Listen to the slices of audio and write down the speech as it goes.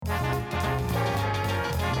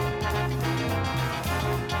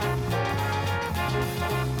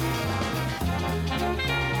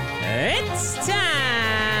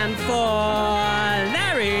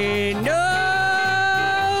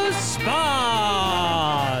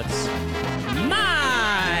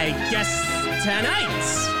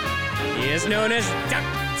tonight, he is known as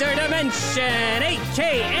Dr. Dimension,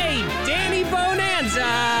 a.k.a. Danny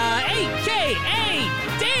Bonanza, a.k.a.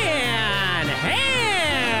 Dan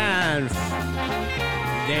Hanf.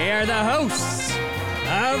 They are the hosts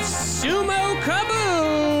of Sumo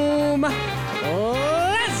Kaboom,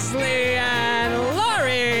 Leslie and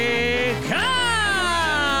Lori Collins.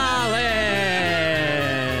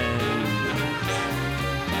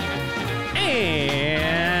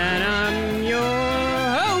 And I'm your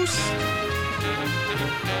host,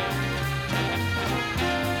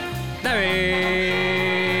 the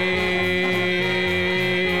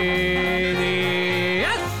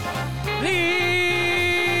athlete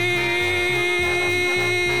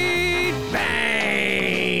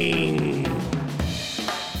bang.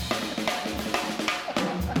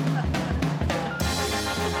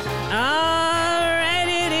 All right,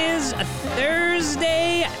 it is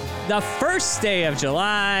Thursday, the first day of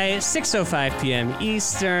July, 6:05 p.m.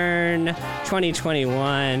 Eastern,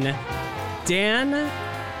 2021. Dan,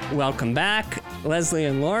 welcome back. Leslie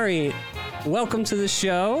and Lori, welcome to the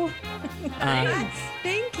show.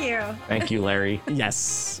 Thank you. Thank you, Larry.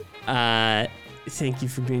 Yes. Thank you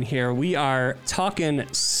for being here. We are talking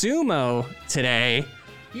sumo today.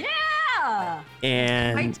 Yeah.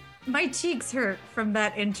 And My cheeks hurt from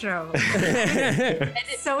that intro.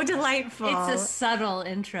 It's so delightful. It's a subtle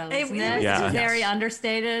intro, isn't it? Yeah. It's very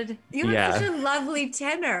understated. You have Yeah. such a lovely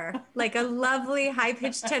tenor, like a lovely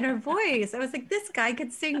high-pitched tenor voice. I was like, this guy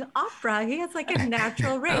could sing opera. He has like a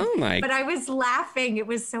natural range. Oh my- But I was laughing. It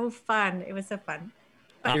was so fun. It was so fun.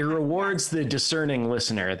 It rewards the discerning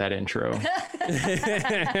listener, that intro.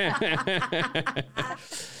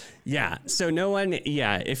 yeah, so no one,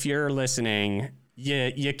 if you're listening,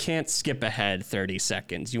 you can't skip ahead 30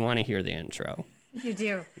 seconds. You want to hear the intro. You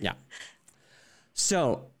do. Yeah.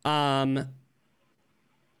 So,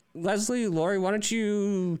 Leslie, Lori, why don't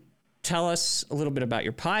you tell us a little bit about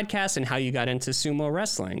your podcast and how you got into sumo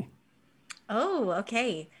wrestling? Oh,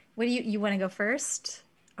 okay. What do you want to go first?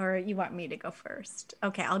 Or you want me to go first?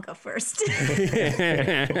 Okay, I'll go first. Sure.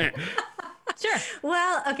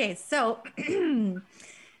 Well, okay, so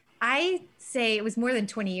I say it was more than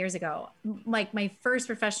 20 years ago. Like my first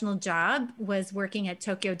professional job was working at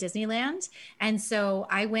Tokyo Disneyland. And so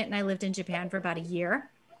I went and I lived in Japan for about a year.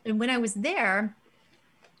 And when I was there,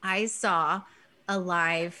 I saw a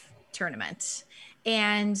live tournament.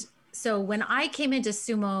 And so when I came into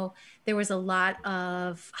sumo, there was a lot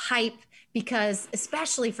of hype because,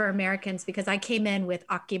 especially for Americans, because I came in with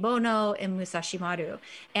Akebono and Musashi Maru,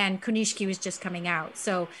 and Kunishiki was just coming out.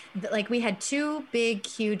 So like we had two big,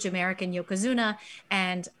 huge American Yokozuna,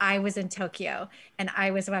 and I was in Tokyo and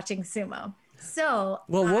I was watching sumo. So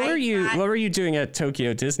Well, what were you doing at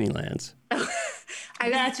Tokyo Disneyland?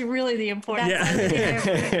 That's really the important.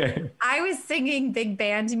 I was singing big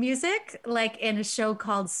band music, like in a show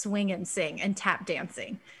called Swing and Sing and tap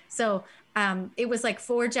dancing. So it was like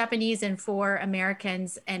 4 Japanese and 4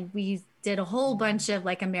 Americans, and we did a whole bunch of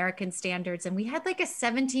like American standards, and we had like a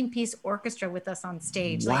 17-piece orchestra with us on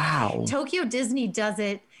stage. Wow. Like, Tokyo Disney does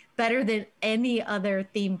it better than any other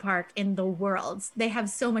theme park in the world. They have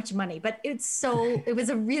so much money, but it was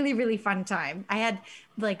a really, really fun time. I had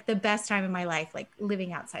like the best time in my life, like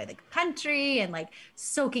living outside the country and like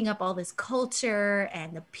soaking up all this culture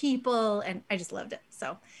and the people, and I just loved it.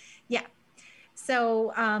 So, yeah.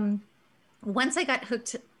 So, once I got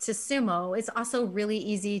hooked to sumo, it's also really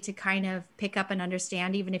easy to kind of pick up and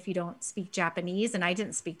understand, even if you don't speak Japanese. And I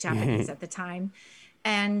didn't speak Japanese at the time.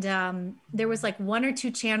 And there was like 1 or 2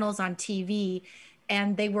 channels on TV,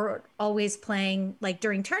 and they were always playing, like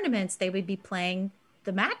during tournaments, they would be playing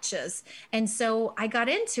the matches. And so I got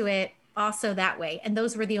into it also that way. And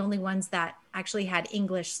those were the only ones that actually had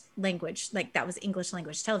English language, like that was English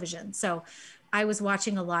language television. So I was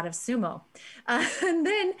watching a lot of sumo. And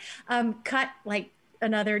then cut like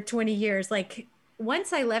another 20 years. Like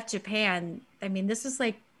once I left Japan, I mean, this was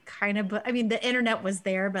like kind of, I mean, the internet was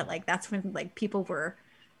there, but like that's when like people were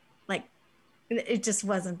like, it just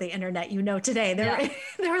wasn't the internet today. There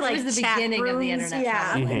were like it was the chat beginning rooms. of the internet.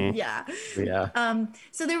 Yeah, probably. yeah. Yeah.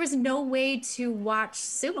 So there was no way to watch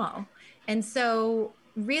sumo. And so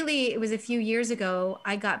really it was a few years ago,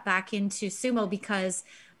 I got back into sumo because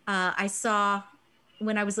I saw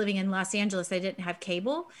when I was living in Los Angeles, I didn't have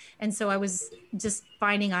cable. And so I was just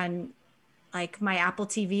finding on like my Apple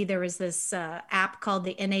TV, there was this app called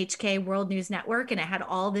the NHK World News Network, and it had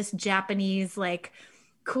all this Japanese like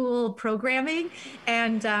cool programming.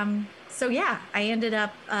 And so, yeah, I ended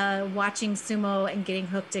up watching sumo and getting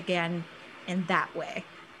hooked again in that way.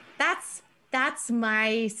 That's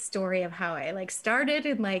my story of how I like started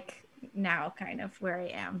and like now kind of where I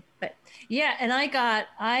am. But Yeah, and I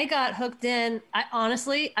got hooked in. I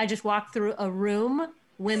honestly, I just walked through a room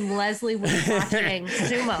when Leslie was watching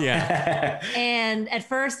sumo. Yeah. And at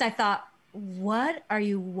first I thought, what are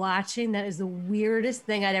you watching? That is the weirdest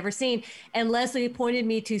thing I'd ever seen. And Leslie pointed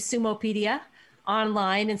me to Sumopedia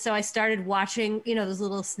online. And so I started watching, those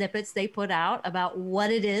little snippets they put out about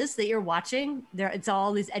what it is that you're watching. It's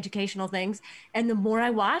all these educational things. And the more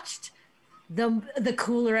I watched, the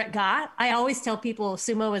cooler it got. I always tell people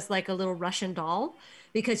sumo is like a little Russian doll,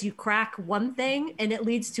 because you crack one thing and it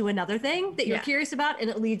leads to another thing that you're curious about, and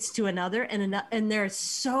it leads to another and there's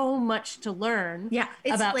so much to learn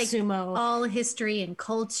it's about like sumo. All history and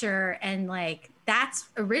culture, and like that's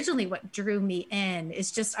originally what drew me in.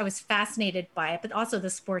 Is just I was fascinated by it, but also the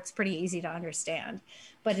sport's pretty easy to understand,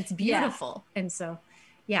 but it's beautiful. And so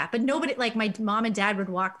but nobody, like my mom and dad would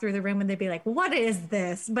walk through the room and they'd be like, what is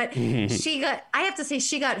this? But I have to say,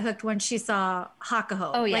 she got hooked when she saw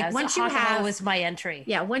Hakuho. Oh yeah. Like once so you Hakuho was my entry.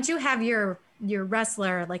 Yeah. Once you have your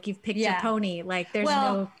wrestler, like you've picked your pony, like there's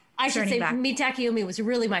no I should say back. Mitakeumi was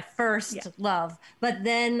really my first love. But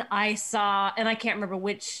then I saw, and I can't remember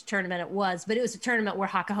which tournament it was, but it was a tournament where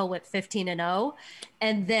Hakuho went 15-0.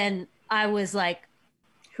 And then I was like,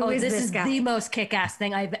 this is guy? The most kick-ass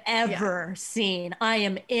thing I've ever seen. I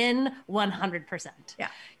am in 100%.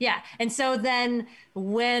 Yeah. And so then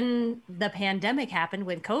when the pandemic happened,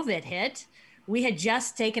 when COVID hit, we had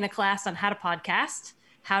just taken a class on how to podcast,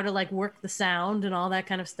 how to like work the sound and all that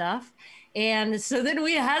kind of stuff. And so then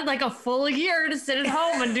we had like a full year to sit at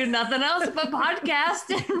home and do nothing else but podcast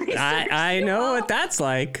and research. I know what that's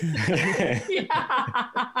like. Yeah.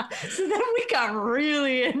 So then we got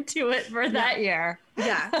really into it for that year.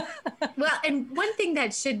 Yeah. Well, and one thing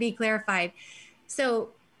that should be clarified.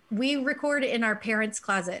 So we record in our parents'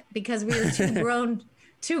 closet because we are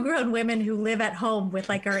two grown women who live at home with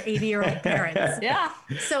like our 80-year-old parents. Yeah.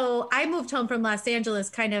 So I moved home from Los Angeles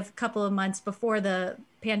kind of a couple of months before the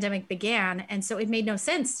pandemic began. And so it made no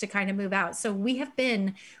sense to kind of move out. So we have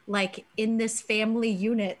been like in this family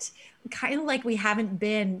unit, kind of like we haven't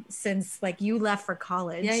been since like you left for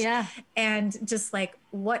college. Yeah. And just like,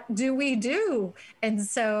 what do we do? And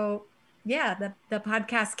so the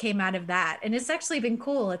podcast came out of that, and it's actually been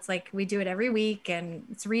cool. It's like we do it every week, and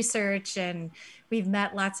it's research, and we've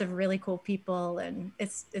met lots of really cool people, and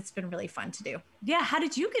it's been really fun to do. Yeah. How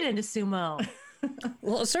did you get into sumo?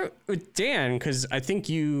 Well, so Dan, because I think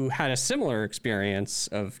you had a similar experience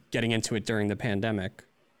of getting into it during the pandemic.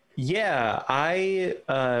 Yeah, I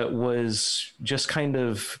was just kind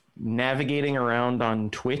of navigating around on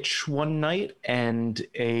Twitch one night, and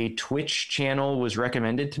a Twitch channel was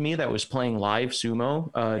recommended to me that was playing live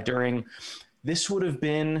sumo during, this would have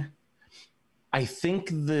been, I think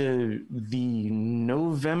the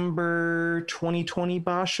November 2020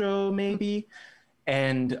 Basho maybe.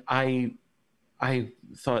 And I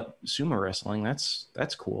thought, sumo wrestling, that's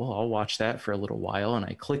cool. I'll watch that for a little while. And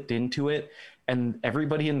I clicked into it, and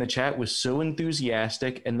everybody in the chat was so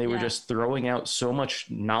enthusiastic, and they were just throwing out so much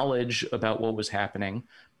knowledge about what was happening,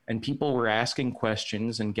 and people were asking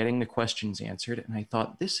questions and getting the questions answered. And I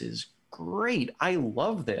thought, this is great. I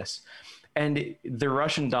love this. And the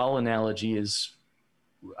Russian doll analogy is,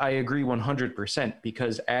 I agree 100%,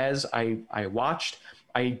 because as I watched,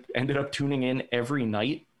 I ended up tuning in every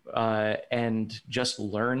night and just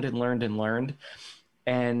learned and learned and learned.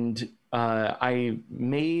 And I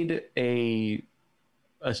made a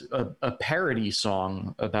parody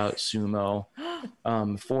song about sumo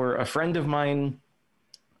for a friend of mine.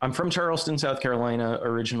 I'm from Charleston, South Carolina,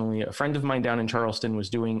 originally. A friend of mine down in Charleston was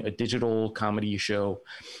doing a digital comedy show,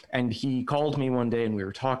 and he called me one day and we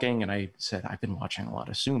were talking, and I said, I've been watching a lot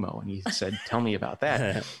of sumo. And he said, tell me about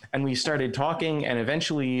that. And we started talking, and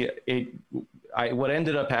eventually what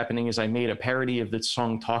ended up happening is I made a parody of the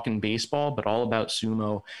song Talkin' Baseball, but all about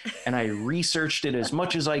sumo. And I researched it as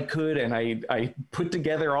much as I could, and I put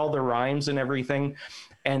together all the rhymes and everything.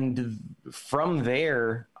 And from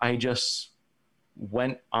there, I just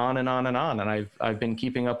went on and on and on. And I've been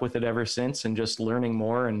keeping up with it ever since, and just learning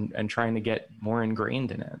more and trying to get more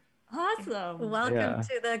ingrained in it. Awesome. Welcome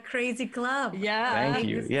to the crazy club. Yeah. Thank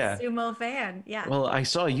you. Yeah. Sumo fan. Yeah. Well, I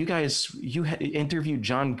saw you guys, interviewed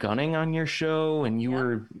John Gunning on your show, and you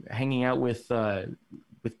were hanging out with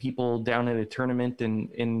people down at a tournament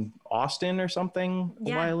in Austin or something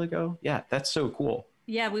a while ago. Yeah. That's so cool.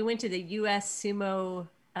 Yeah. We went to the U.S. Sumo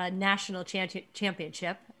National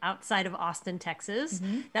Championship outside of Austin, Texas.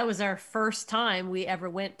 Mm-hmm. That was our first time we ever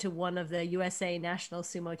went to one of the USA National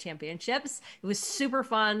Sumo Championships. It was super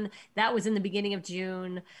fun. That was in the beginning of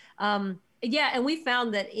June. And we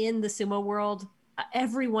found that in the sumo world,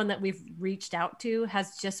 everyone that we've reached out to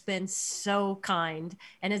has just been so kind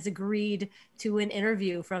and has agreed to an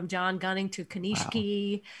interview, from John Gunning to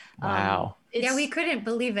Kanishki. Wow. Yeah, we couldn't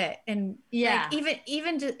believe it. And Yeah. like,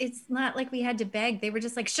 even it's not like we had to beg. They were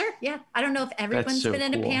just like, sure, yeah. I don't know if everyone's so been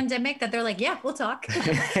in a cool. pandemic that they're like, yeah, we'll talk.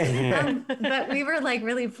 But we were like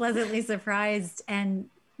really pleasantly surprised. And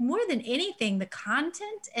more than anything, the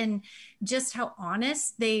content and just how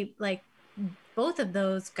honest they, like, both of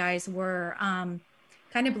those guys were,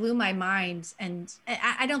 kind of blew my mind. And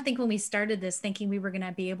I don't think when we started this thinking we were going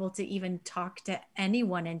to be able to even talk to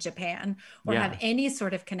anyone in Japan or Yeah. have any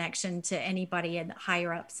sort of connection to anybody in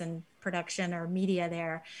higher ups in production or media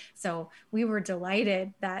there. So we were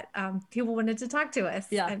delighted that people wanted to talk to us.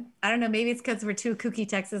 Yeah. And I don't know, maybe it's because we're two kooky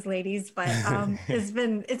Texas ladies, but it's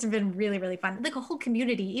been really, really fun. Like a whole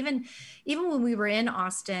community, even when we were in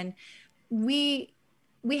Austin, we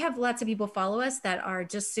have lots of people follow us that are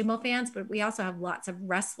just sumo fans, but we also have lots of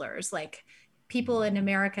wrestlers, like people in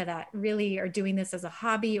America that really are doing this as a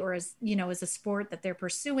hobby or as, you know, as a sport that they're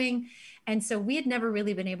pursuing. And so we had never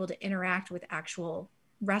really been able to interact with actual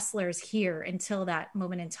wrestlers here until that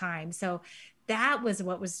moment in time. So that was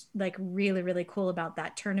what was like really, really cool about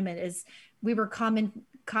that tournament, is we were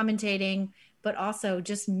commentating, but also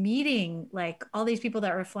just meeting like all these people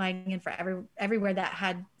that were flying in from everywhere that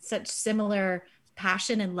had such similar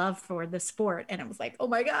passion and love for the sport. And it was like, oh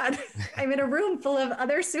my God, I'm in a room full of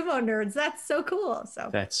other sumo nerds. That's so cool. So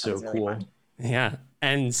That's so was really cool. fun. Yeah.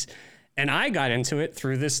 And I got into it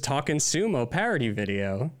through this Talkin' Sumo parody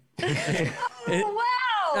video. Wow.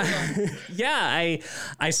 Yeah,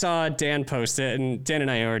 I saw Dan post it, and Dan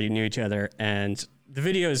and I already knew each other, and the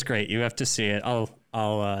video is great. You have to see it.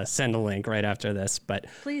 I'll send a link right after this, but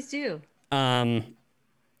Please do.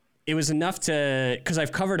 it was enough to, because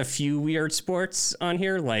I've covered a few weird sports on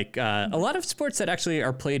here, like a lot of sports that actually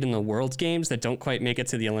are played in the World Games that don't quite make it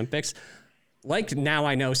to the Olympics. Like now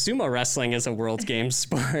I know sumo wrestling is a World Games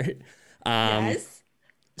sport. Yes.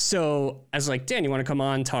 So I was like, Dan, you want to come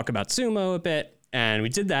on, talk about sumo a bit? And we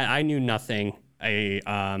did that. I knew nothing. I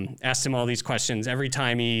asked him all these questions. Every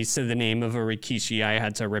time he said the name of a rikishi, I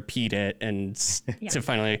had to repeat it and to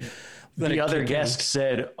finally let The it other kick in. guest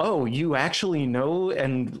said, "Oh, you actually know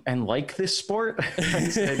and like this sport?" I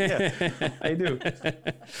said, "Yeah, I do."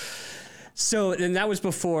 So, and that was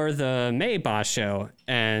before the May Boss show.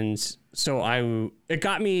 And so it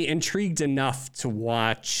got me intrigued enough to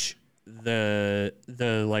watch the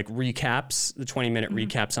like recaps, the 20-minute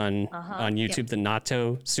recaps on YouTube, the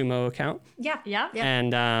Nato Sumo account. Yeah. Yeah.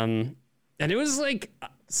 And it was like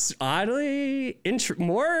oddly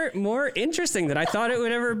more interesting than I thought it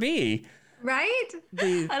would ever be. Right.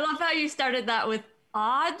 I love how you started that with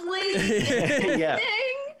oddly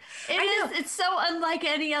Yeah, It's so unlike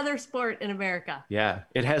any other sport in America. yeah.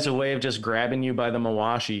 It has a way of just grabbing you by the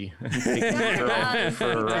mawashi and taking you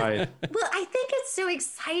for a ride. Well, I think it's so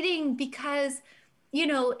exciting because, you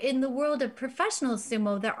know, in the world of professional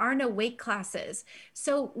sumo, there are no weight classes.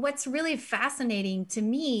 So what's really fascinating to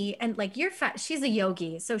me, and like she's a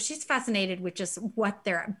yogi, so she's fascinated with just what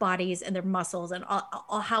their bodies and their muscles and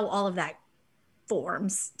how all of that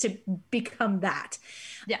forms to become that.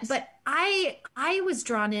 Yes. But I was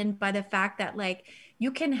drawn in by the fact that like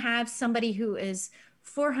you can have somebody who is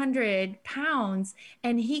 400 pounds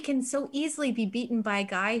and he can so easily be beaten by a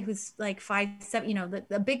guy who's like 5'7", you know,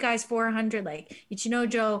 the big guy's 400, like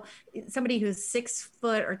Ichinojo, somebody who's 6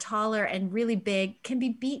 foot or taller and really big can be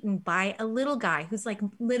beaten by a little guy who's like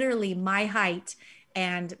literally my height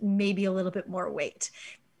and maybe a little bit more weight.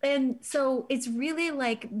 And so it's really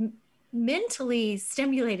like mentally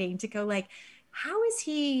stimulating to go like, how is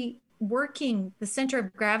he working the center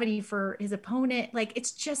of gravity for his opponent? Like,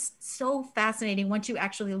 it's just so fascinating once you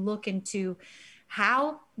actually look into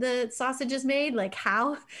how the sausage is made, like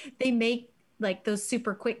how they make like those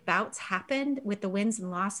super quick bouts happen with the wins and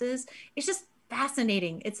losses. It's just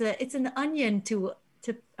fascinating. It's an onion to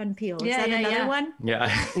unpeel. Yeah, Is that yeah, another yeah. one?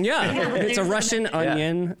 Yeah, Yeah, it's a Russian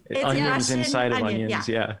onion. It's onions Russian inside of onion, onions.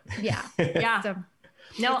 Yeah. Yeah. Yeah. So,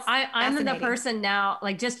 No, it's I'm the fascinating. person now,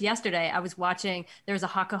 like just yesterday, I was watching, there's a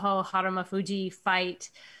Hakuho Haramafuji fight.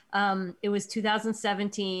 It was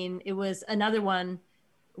 2017. It was another one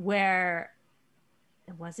where,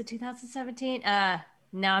 was it 2017?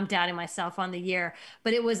 Now I'm doubting myself on the year,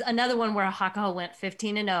 but it was another one where Hakuho went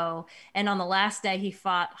 15-0. And on the last day he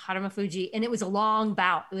fought Haramafuji, and it was a long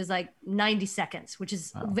bout. It was like 90 seconds, which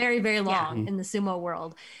is very, very long in the sumo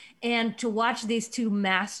world. And to watch these two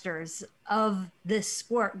masters of this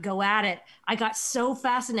sport go at it, I got so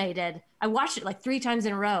fascinated. I watched it like 3 times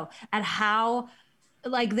in a row at how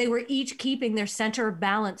like they were each keeping their center of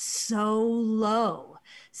balance so low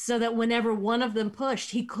so that whenever one of them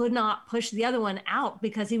pushed, he could not push the other one out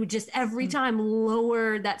because he would just every time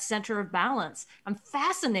lower that center of balance. I'm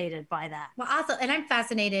fascinated by that. Well, also, and I'm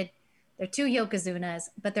fascinated. They're two Yokozunas,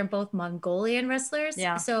 but they're both Mongolian wrestlers.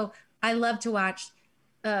 Yeah. So I love to watch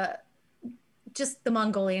just the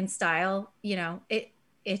Mongolian style. You know,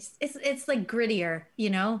 it's like grittier. You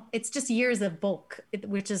know, it's just years of bulk,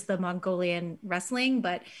 which is the Mongolian wrestling.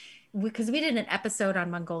 But because we did an episode on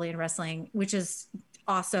Mongolian wrestling, which is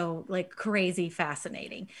also like crazy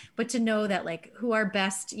fascinating. But to know that like who our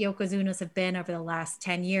best Yokozunas have been over the last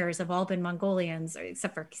 10 years have all been Mongolians,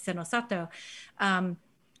 except for Kiseno Sato.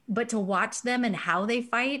 But to watch them and how they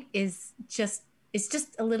fight is just, it's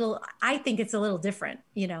just a little, I think it's a little different,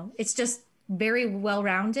 you know, it's just very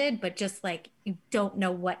well-rounded, but just like, you don't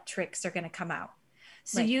know what tricks are going to come out.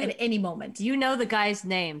 So like, you at any moment. You know the guys'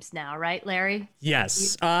 names now, right, Larry?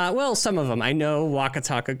 Yes. Well, some of them. I know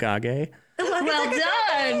Wakataka Gage. Well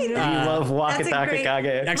done. You love That's a Wakataka great-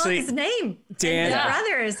 Kage. Actually, his name. Dan- And his Yeah.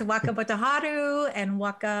 brothers, Waka Botaharu and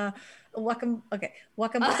Waka Botaharu,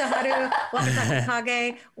 Wakataka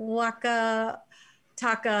Kage,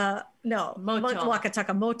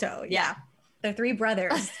 Wakataka Moto. Yeah. They're three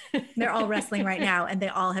brothers. They're all wrestling right now, and they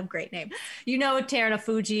all have great names. You know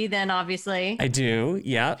Terunofuji, then obviously. I do.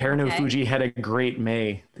 Yeah. Teruno Okay. Fuji had a great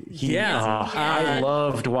May. Yeah. I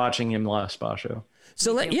loved watching him last spa show.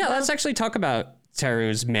 So let's actually talk about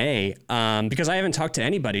Teru's May, because I haven't talked to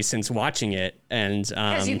anybody since watching it, and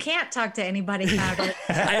Because you can't talk to anybody about it.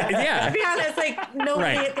 To be honest, like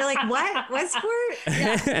nobody, Right. they're like, what sport?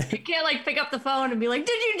 Yeah. You can't like pick up the phone and be like,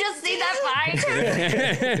 "Did you just see that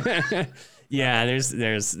fight?" Yeah, there's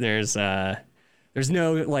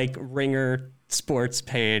no like Ringer sports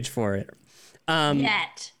page for it.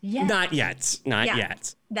 Yet. Not yet. Not Yeah.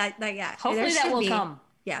 yet. That yeah. Hopefully There that should will be. come.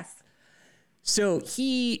 Yes. So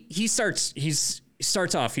he starts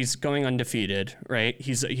off, he's going undefeated, right?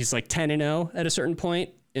 He's like 10-0 at a certain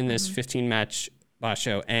point in this 15 match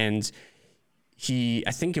basho, and I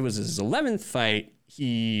think it was his 11th fight,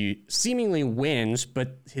 he seemingly wins,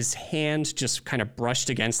 but his hand just kind of brushed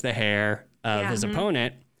against the hair of his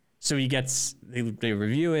opponent. So they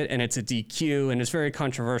review it, and it's a DQ, and it's very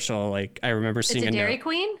controversial. Like, I remember seeing It's a a Dairy note.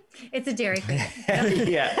 Queen. It's a Dairy Queen.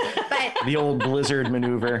 Yeah. But The old Blizzard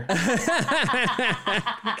maneuver. God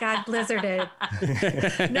blizzarded.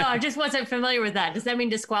 No, I just wasn't familiar with that. Does that mean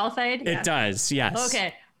disqualified? It does, yes.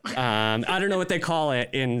 Okay. I don't know what they call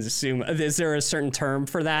it in sumo. Is there a certain term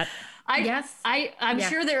for that? Yes. I'm Yeah.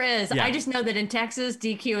 sure there is. Yeah. I just know that in Texas,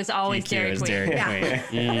 DQ is always DQ Dairy is Queen. Dairy Yeah.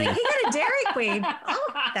 Queen. Like, he got a Dairy Queen. Oh,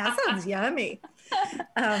 that sounds yummy.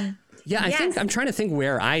 Yeah, I Yes. think I'm trying to think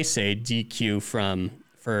where I say DQ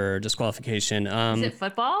for disqualification. Is it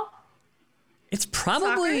football? It's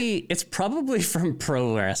probably from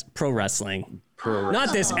pro wrestling.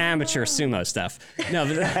 Not this amateur sumo stuff. No,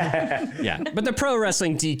 but yeah, but the pro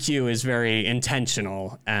wrestling DQ is very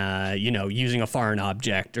intentional. Using a foreign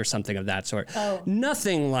object or something of that sort. Oh.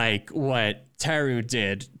 Nothing like what Teru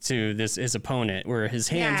did to his opponent, where his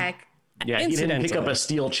hand. Yeah. Yeah, he didn't pick up Incidentally. a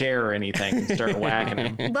steel chair or anything and start whacking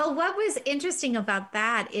him. Well, what was interesting about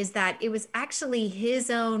that is that it was actually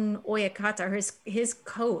his own Oyakata, or his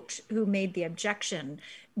coach, who made the objection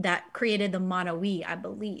that created the Mono-ii, I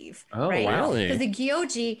believe. Oh, right? wow. Really? Because the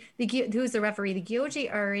Gyoji, who's the referee, the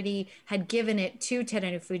Gyoji already had given it to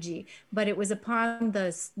Terunofuji, but it was upon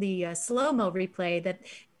the slow-mo replay that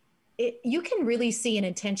you can really see an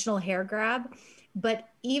intentional hair grab. But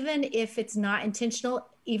even if it's not intentional,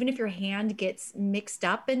 even if your hand gets mixed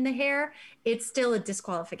up in the hair, it's still a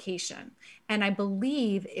disqualification. And I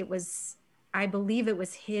believe it was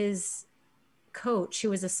his coach, who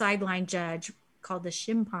was a sideline judge called the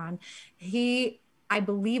Shimpan. I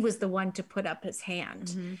believe was the one to put up his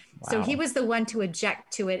hand. So he was the one to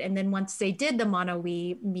object to it. And then once they did the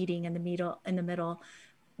Mono-ii meeting in the middle,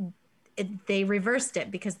 they reversed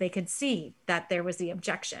it because they could see that there was the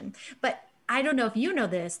objection. But I don't know if you know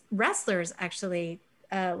this, wrestlers actually,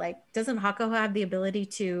 doesn't Hako have the ability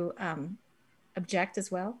to object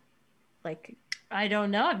as well? Like, I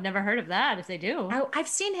don't know. I've never heard of that. If they do, I've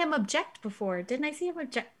seen him object before. Didn't I see him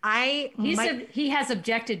object? he has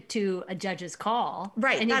objected to a judge's call,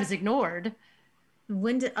 Right, and he that's- was ignored.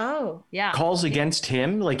 When did? Oh, Yeah. Calls against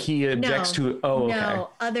him? Like he objects to... Oh, okay. no,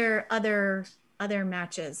 other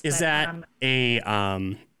matches. Is but, that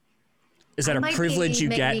is that I a might privilege be you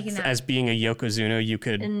get making that- as being a Yokozuna? You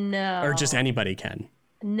could, No. or just anybody can.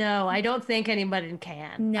 No, I don't think anybody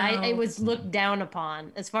can. No. It was looked down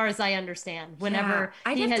upon, as far as I understand. Whenever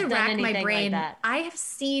I'd he have has to done rack anything my brain. like that. I have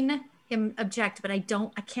seen him object, but I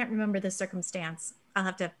can't remember the circumstance. I'll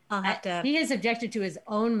have to. He has objected to his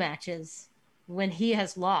own matches. when he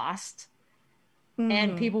has lost.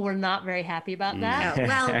 And people were not very happy about that. Oh,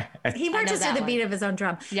 well, he marches to that the one. beat of his own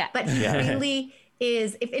drum. Yeah. But he really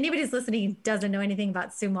is, if anybody's listening who doesn't know anything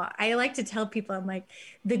about sumo, I like to tell people, I'm like,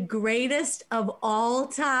 the greatest of all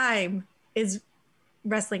time is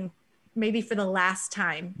wrestling, maybe for the last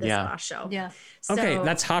time this last show. Yeah. So, Okay,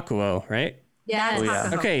 that's Hakuo, right? Yeah. that's yeah.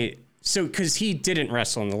 Hakuho. Okay, so because he didn't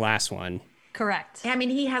wrestle in the last one. Correct. I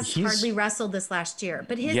mean, he has He's- hardly wrestled this last year,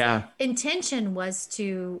 but his intention was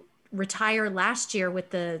to retire last year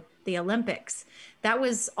with the Olympics. That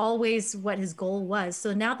was always what his goal was.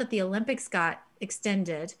 So now that the Olympics got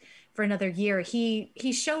extended for another year, he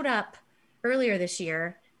showed up earlier this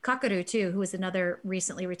year. Kakaru too, who was another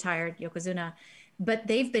recently retired Yokozuna, but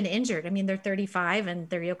they've been injured. I mean, they're 35 and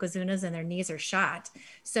they're Yokozunas and their knees are shot.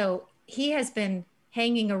 So he has been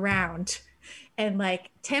hanging around and like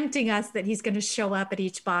tempting us that he's going to show up at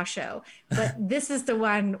each basho. But this is the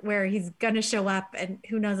one where he's going to show up, and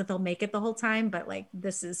who knows if he'll make it the whole time, but like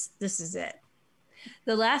this is it.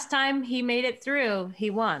 The last time he made it through, he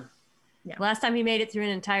won. Yeah. Last time he made it through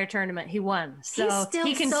an entire tournament, he won. So He's still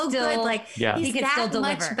he can so still good. Like Yeah. he's he can that still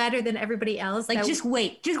much deliver. better than everybody else. Like that- just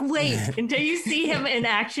wait until you see him in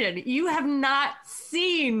action. You have not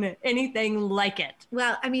seen anything like it.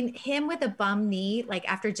 well, I mean, him with a bum knee, like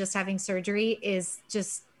after just having surgery, is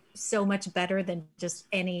just so much better than just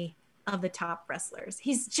any of the top wrestlers.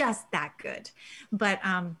 He's just that good.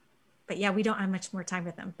 But yeah, we don't have much more time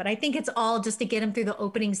with him. But I think it's all just to get him through the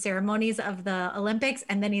opening ceremonies of the Olympics,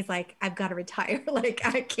 and then he's like, I've got to retire. Like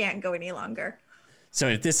I can't go any longer. So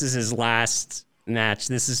if this is his last match,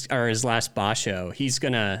 or his last basho, he's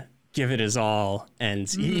gonna give it his all, and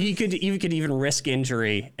he could even risk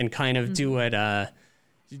injury and kind of do what.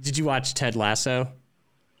 Did you watch Ted Lasso?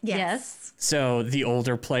 Yes. So the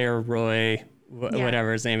older player, Roy,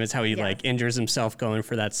 whatever his name is, how he like injures himself going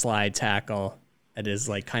for that slide tackle at his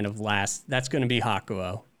like kind of last. That's going to be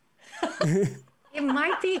Hakuo. It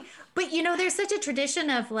might be, but you know, there's such a tradition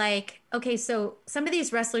of like, okay, so some of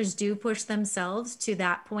these wrestlers do push themselves to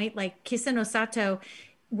that point. Like Kiseno Sato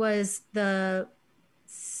was the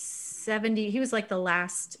 70, he was like the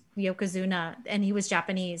last Yokozuna, and he was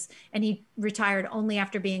Japanese, and he retired only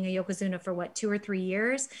after being a Yokozuna for what, 2 or 3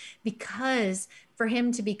 years, because for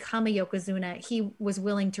him to become a Yokozuna, he was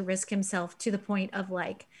willing to risk himself to the point of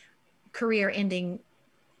like career ending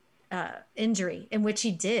injury, in which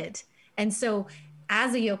he did. And so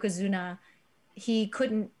as a Yokozuna, he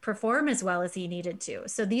couldn't perform as well as he needed to.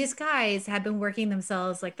 So these guys had been working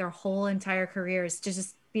themselves like their whole entire careers to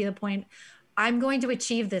just be the point, I'm going to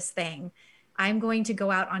achieve this thing. I'm going to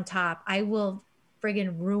go out on top. I will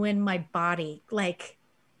friggin' ruin my body like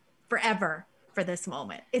forever for this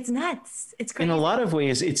moment. It's nuts. It's crazy. In a lot of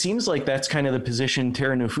ways, it seems like that's kind of the position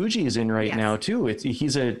Terunofuji is in right now too.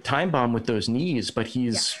 He's a time bomb with those knees, but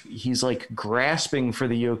he's like grasping for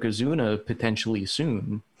the Yokozuna potentially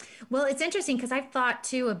soon. Well, it's interesting because I've thought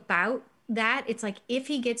too about that. It's like if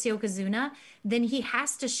he gets Yokozuna, then he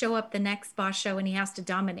has to show up the next boss show and he has to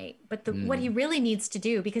dominate. But what he really needs to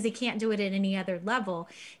do, because he can't do it at any other level,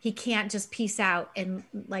 he can't just peace out and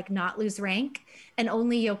like not lose rank. And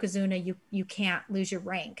only Yokozuna, you can't lose your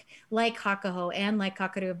rank. Like Hakuho and like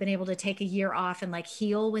Kakaru have been able to take a year off and like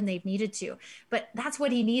heal when they've needed to. But that's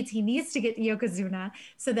what he needs. He needs to get Yokozuna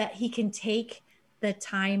so that he can take the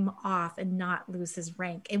time off and not lose his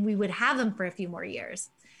rank. And we would have him for a few more years.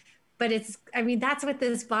 But that's what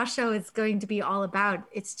this boss show is going to be all about.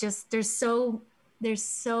 It's just, there's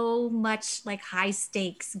so much like high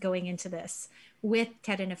stakes going into this with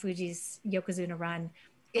Terunofuji's Yokozuna run.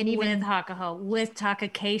 And even with Hakuho, with Taka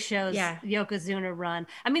Keisho's Yokozuna run.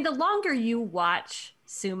 I mean, the longer you watch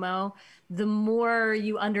sumo, the more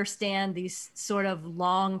you understand these sort of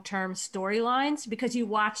long-term storylines, because you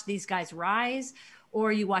watch these guys rise,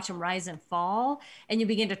 or you watch them rise and fall, and you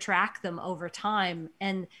begin to track them over time.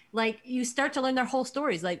 And like, you start to learn their whole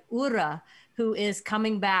stories, like Ura, who is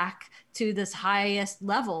coming back to this highest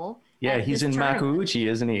level. Yeah, he's in Makuuchi,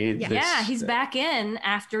 isn't he? Yeah, he's back in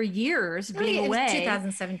after years being away.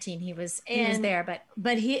 2017, he was there,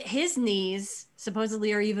 but his knees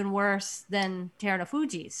supposedly are even worse than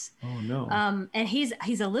Terunofuji's. Oh no! And he's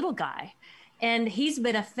a little guy, and he's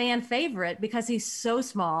been a fan favorite because he's so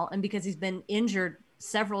small and because he's been injured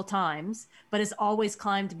several times, but has always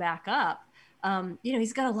climbed back up.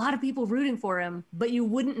 He's got a lot of people rooting for him, but you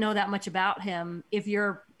wouldn't know that much about him if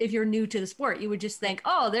you're new to the sport. You would just think,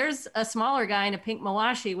 oh, there's a smaller guy in a pink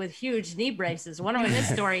mawashi with huge knee braces. I wonder what his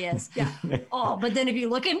story is. Oh, but then if you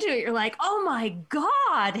look into it, you're like, oh my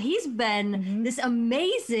God, he's been this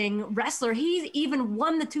amazing wrestler. He even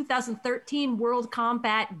won the 2013 World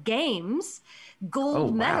Combat Games.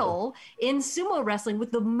 gold wow. medal in sumo wrestling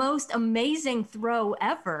with the most amazing throw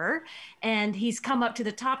ever. And he's come up to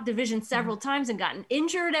the top division several times and gotten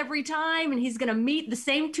injured every time. And he's going to meet the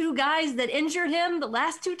same two guys that injured him the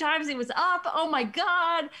last two times he was up. Oh my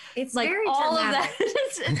God. It's like very all dramatic. of that.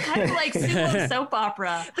 It's kind of like sumo soap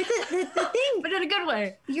opera, But the thing, but in a good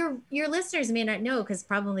way. your listeners may not know because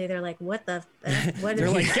probably they're like, what the, what They're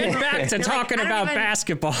is like, get back to They're like, talking I don't about even-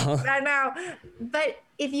 basketball. I know. But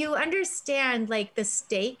if you understand like the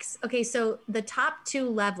stakes, okay, so the top two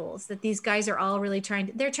levels that these guys are all really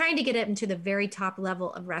they're trying to get up into the very top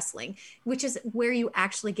level of wrestling, which is where you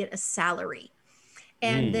actually get a salary.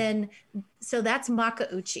 And then, so that's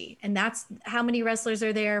Makauchi. And that's how many wrestlers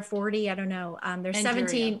are there? 40? I don't know. There's And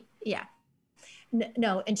 17. Juryo. Yeah.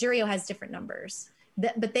 No, and Juryo has different numbers.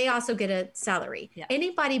 But they also get a salary. Yeah.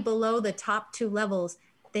 Anybody below the top two levels,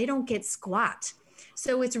 they don't get squat.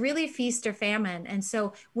 So it's really feast or famine. And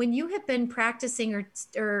so when you have been practicing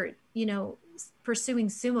or pursuing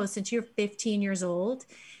sumo since you're 15 years old,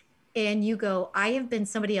 and you go, I have been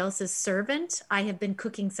somebody else's servant, I have been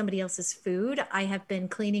cooking somebody else's food, I have been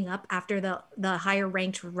cleaning up after the higher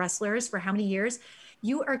ranked wrestlers for how many years?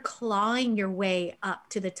 You are clawing your way up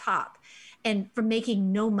to the top. And from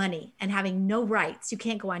making no money and having no rights, you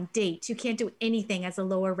can't go on dates, you can't do anything as a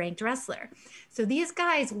lower ranked wrestler. So these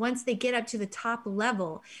guys, once they get up to the top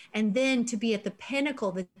level, and then to be at the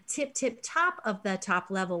pinnacle, the tip top of the top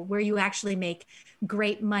level, where you actually make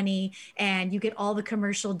great money and you get all the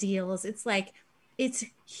commercial deals, it's like, it's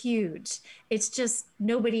huge. It's just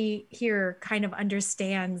nobody here kind of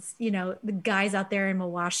understands, the guys out there in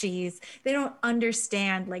Mawashis, they don't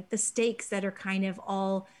understand like the stakes that are kind of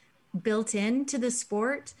all built into the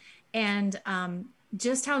sport, and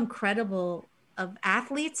just how incredible of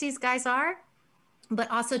athletes these guys are, but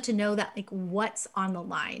also to know that like what's on the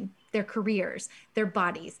line, their careers, their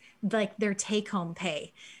bodies, like their take-home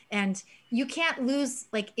pay. And you can't lose,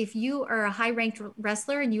 like if you are a high-ranked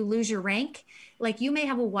wrestler and you lose your rank, like you may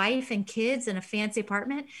have a wife and kids and a fancy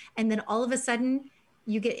apartment, and then all of a sudden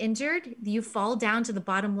you get injured, you fall down to the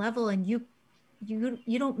bottom level, and you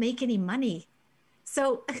don't make any money.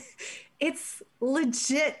 So it's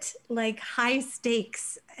legit like high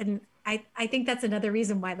stakes. And I think that's another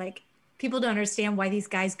reason why like people don't understand why these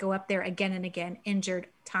guys go up there again and again, injured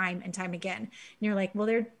time and time again. And you're like, well,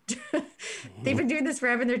 they've been doing this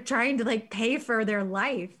forever and they're trying to like pay for their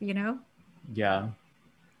life, Yeah.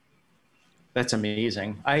 That's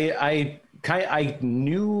amazing. I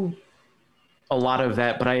knew a lot of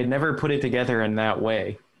that, but I had never put it together in that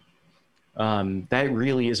way. That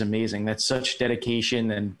really is amazing. That's such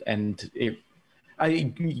dedication, and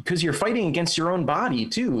because you're fighting against your own body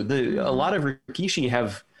too. A lot of Rikishi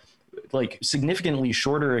have like significantly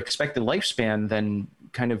shorter expected lifespan than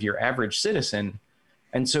kind of your average citizen,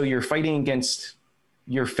 and so you're fighting against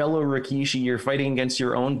your fellow Rikishi. You're fighting against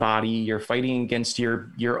your own body. You're fighting against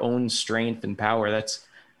your own strength and power.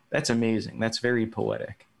 That's amazing. That's very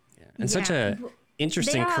poetic. Yeah. And such a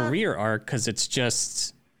interesting career arc, because it's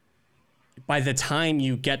just, by the time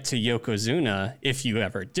you get to Yokozuna, if you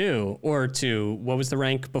ever do, or to, what was the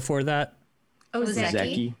rank before that?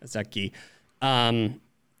 Ozeki. Ozeki.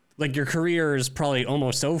 Like your career is probably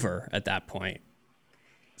almost over at that point.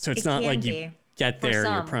 So it's not like you get there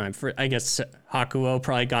in your prime. I guess Hakuo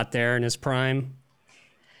probably got there in his prime.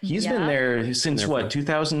 He's been there since what,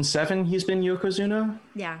 2007? He's been Yokozuna?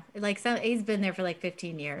 Yeah, he's been there for like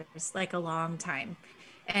 15 years, like a long time.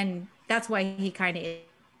 And that's why he kind of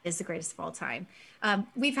is the greatest of all time.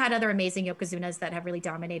 We've had other amazing Yokozunas that have really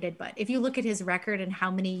dominated, but if you look at his record and how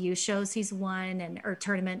many U shows he's won or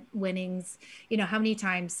tournament winnings, how many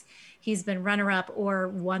times he's been runner-up or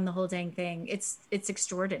won the whole dang thing, it's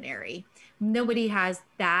extraordinary. Nobody has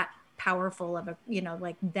that powerful of a,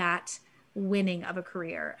 like that winning of a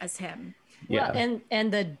career as him. Yeah. Well,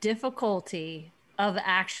 and the difficulty of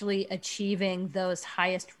actually achieving those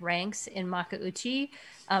highest ranks in Makauchi,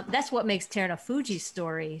 that's what makes Terunofuji's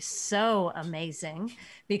story so amazing,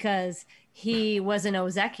 because he was an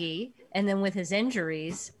Ozeki, and then with his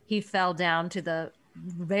injuries, he fell down to the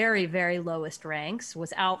very, very lowest ranks,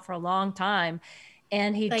 was out for a long time,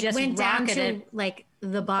 and he just went down rocketed to like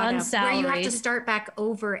the bottom, where you have to unsalaried. start back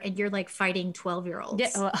over, and you're like fighting 12-year-olds.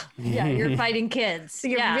 Yeah, you're fighting kids. So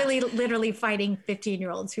you're really literally fighting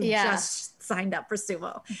 15-year-olds who just signed up for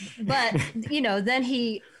sumo. But then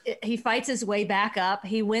he fights his way back up.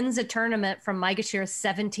 He wins a tournament from Maegashira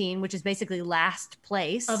 17, which is basically last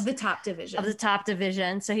place Of the top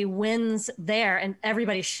division. So he wins there, and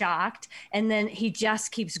everybody's shocked. And then he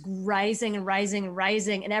just keeps rising and rising and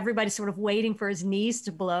rising, and everybody's sort of waiting for his knees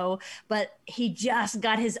to blow. But he just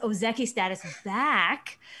got his Ozeki status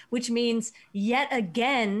back, which means yet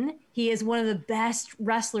again he is one of the best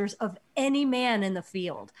wrestlers of any man in the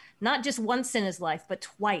field. Not just once in his life, but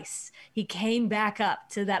twice. He came back up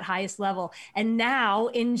to that highest level. And now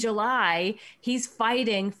in July, he's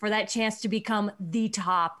fighting for that chance to become the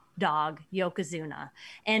top dog, Yokozuna.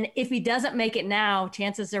 And if he doesn't make it now,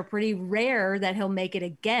 chances are pretty rare that he'll make it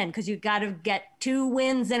again, because you've got to get 2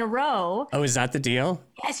 wins in a row. Oh, is that the deal?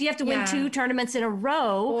 Yes, you have to win 2 tournaments in a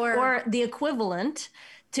row or the equivalent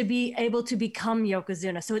to be able to become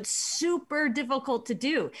Yokozuna. So it's super difficult to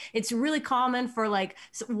do. It's really common for like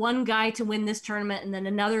one guy to win this tournament and then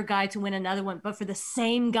another guy to win another one. But for the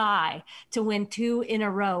same guy to win 2 in a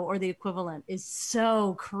row or the equivalent is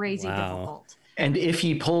so crazy difficult. And if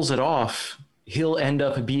he pulls it off, he'll end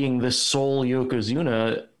up being the sole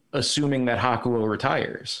Yokozuna, assuming that Hakuo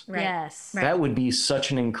retires. Right. Yes. That would be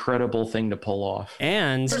such an incredible thing to pull off.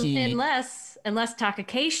 And Unless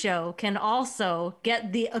Takakeisho can also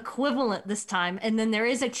get the equivalent this time, and then there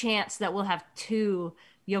is a chance that we'll have 2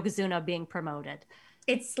 Yokozuna being promoted.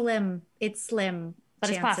 It's slim. But chances,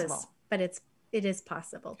 it's possible. But it is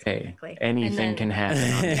possible Hey, technically. anything can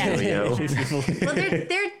happen on Yo-Yo. Well,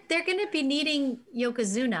 they're going to be needing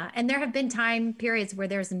Yokozuna, and there have been time periods where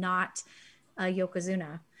there's not a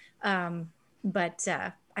Yokozuna, but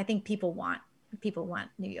I think people want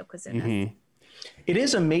new Yokozuna. Mm-hmm. It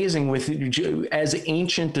is amazing with as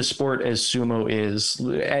ancient a sport as sumo is,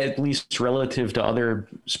 at least relative to other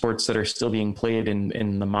sports that are still being played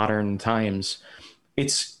in the modern times.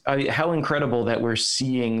 It's how incredible that we're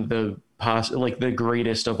seeing the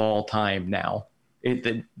greatest of all time now.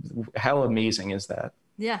 How amazing is that?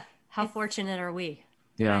 Yeah. How fortunate are we?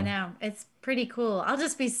 Yeah, I know, it's pretty cool. I'll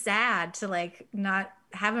just be sad to not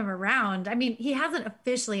have him around. I mean, he hasn't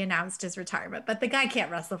officially announced his retirement, but the guy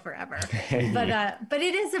can't wrestle forever. But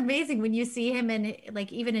it is amazing when you see him in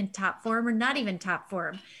even in top form or not even top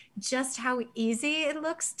form, just how easy it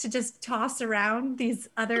looks to just toss around these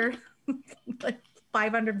other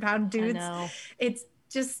 500-pound dudes. I know. It's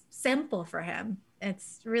just simple for him.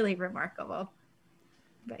 It's really remarkable.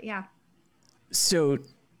 But yeah. So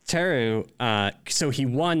Teru, so he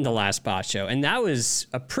won the last Basho, and that was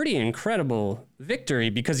a pretty incredible victory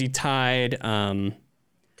because he tied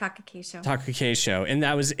Takakeisho, and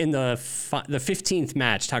that was in the 15th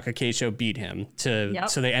match. Takakeisho beat him so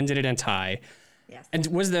they ended it in tie. Yes. And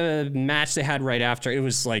was the match they had right after? It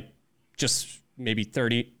was just maybe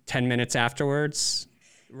 10 minutes afterwards,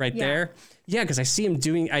 there. Yeah, because I see him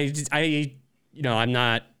doing. I'm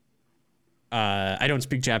not. I don't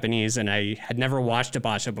speak Japanese, and I had never watched a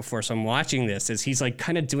Basho before, so I'm watching this as he's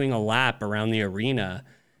kind of doing a lap around the arena,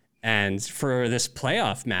 and for this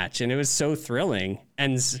playoff match, and it was so thrilling.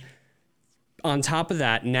 And on top of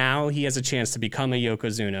that, now he has a chance to become a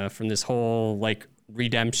Yokozuna from this whole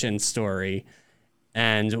redemption story.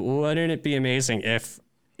 And wouldn't it be amazing if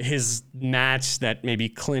his match that maybe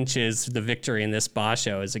clinches the victory in this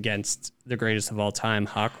Basho is against the greatest of all time,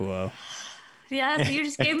 Hakuo? Yes, you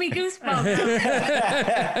just gave me goosebumps.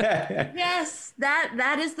 Yes,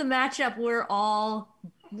 that is the matchup we're all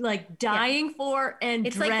dying for and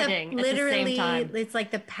it's dreading literally, at the same time. It's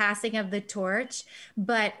like the passing of the torch.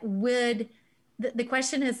 But would the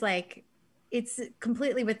question is it's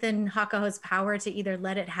completely within Hakuho's power to either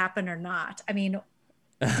let it happen or not. I mean,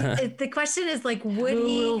 the question is would Who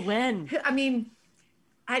will win? I mean,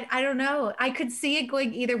 I don't know. I could see it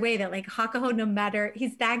going either way, that Hakuho, no matter,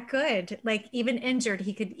 he's that good. Even injured,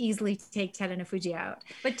 he could easily take Terunofuji out.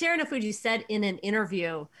 But Terunofuji said in an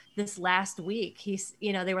interview this last week,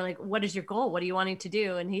 they were like, what is your goal? What are you wanting to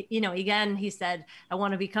do? And he said, I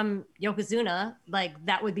want to become Yokozuna.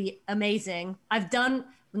 That would be amazing.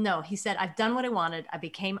 He said, I've done what I wanted. I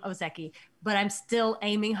became Ozeki, but I'm still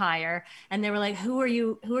aiming higher. And they were like, who are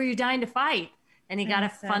you dying to fight? And he got a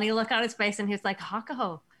funny look on his face, and he was like,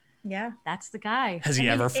 Hakuho. Yeah. That's the guy. Has he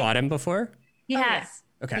ever fought him before? He has.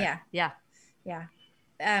 Yeah. Okay. Yeah.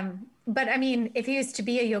 But I mean, if he was to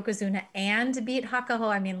be a Yokozuna and beat Hakuho,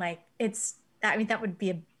 I mean,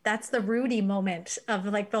 that's the Rudy moment of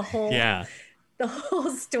the whole, the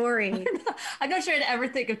whole story. I'm not sure I'd ever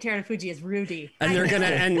think of Terunofuji as Rudy. And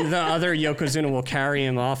and the other Yokozuna will carry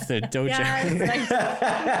him off the dojo.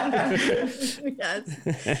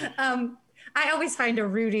 Yes. I always find a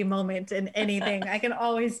Rudy moment in anything. I can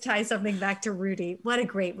always tie something back to Rudy. What a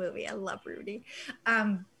great movie. I love Rudy.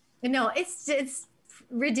 No, it's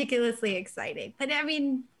ridiculously exciting. But I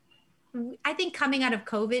mean, I think coming out of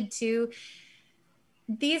COVID too,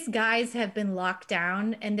 these guys have been locked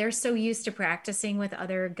down and they're so used to practicing with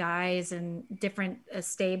other guys and different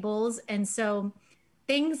stables. And so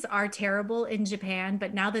things are terrible in Japan,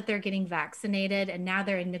 but now that they're getting vaccinated and now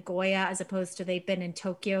they're in Nagoya as opposed to they've been in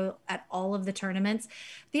Tokyo at all of the tournaments,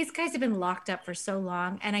 these guys have been locked up for so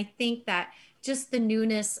long. And I think that just the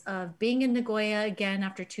newness of being in Nagoya again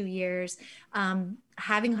after 2 years,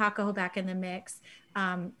 having Hakuho back in the mix,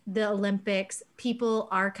 the Olympics, people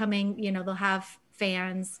are coming, they'll have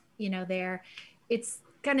fans, there. It's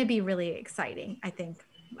going to be really exciting, I think.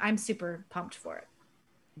 I'm super pumped for it.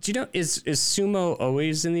 Do you know, is sumo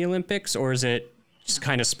always in the Olympics, or is it just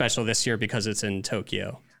kind of special this year because it's in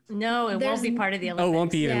Tokyo? No, it won't be part of the Olympics. Oh, it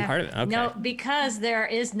won't be even part of it? Okay. No, because there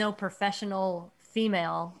is no professional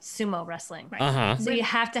female sumo wrestling. Right. Uh-huh. So you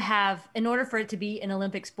have to have, in order for it to be an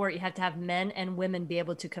Olympic sport, you have to have men and women be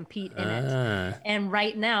able to compete in it. And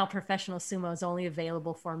right now, professional sumo is only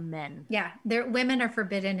available for men. Yeah, women are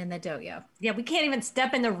forbidden in the dojo. Yeah, we can't even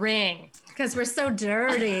step in the ring. Because we're so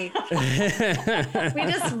dirty.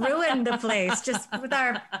 We just ruined the place just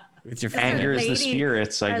with your Anger is the lady-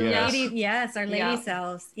 spirits, I guess. our lady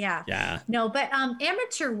selves. Yeah. Yeah. No, but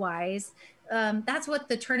amateur wise, that's what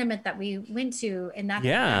the tournament that we went to, and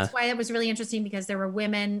that's why it was really interesting, because there were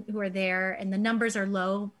women who were there, and the numbers are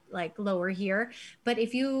lower here. But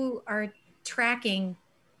if you are tracking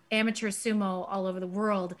amateur sumo all over the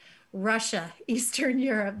world, Russia, Eastern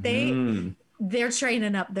Europe, they're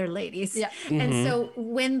training up their ladies. Yeah. And so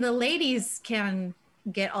when the ladies can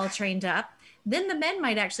get all trained up, then the men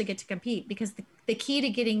might actually get to compete, because the key to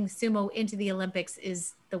getting sumo into the Olympics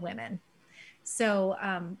is the women. So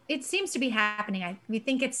it seems to be happening. We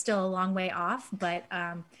think it's still a long way off, but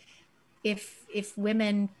if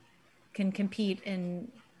women can compete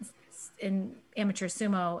in amateur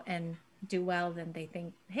sumo and do well, then they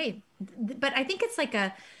think, hey, but I think it's like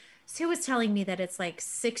Sue was telling me that it's like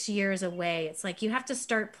 6 years away. It's like you have to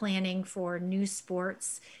start planning for new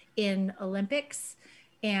sports in Olympics,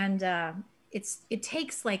 and it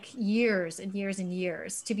takes like years and years and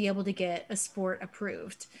years to be able to get a sport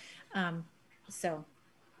approved. So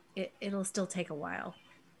it'll still take a while.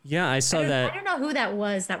 Yeah, I saw that. I don't know who that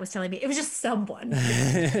was telling me. It was just someone.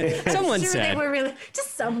 Someone said. They were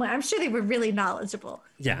someone. I'm sure they were really knowledgeable.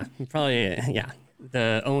 Yeah, probably. Yeah,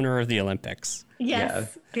 the owner of the Olympics.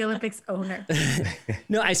 Yes, the Olympics owner.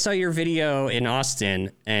 No, I saw your video in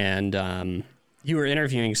Austin, and you were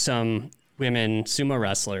interviewing some women sumo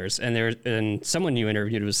wrestlers, and someone you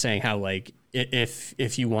interviewed was saying how, like,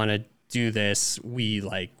 if you want to do this,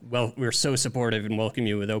 we're so supportive and welcome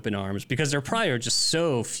you with open arms, because there probably are just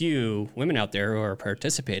so few women out there who are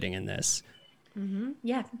participating in this. Mm-hmm.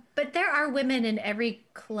 Yeah, but there are women in every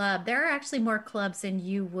club. There are actually more clubs than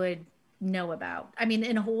you would know about. I mean,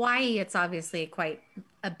 in Hawaii, it's obviously quite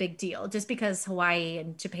a big deal, just because Hawaii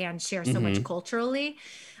and Japan share so much culturally.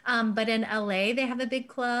 But in LA, they have a big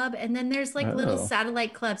club, and then there's like little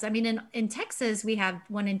satellite clubs. I mean, in Texas, we have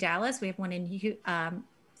one in Dallas, we have one in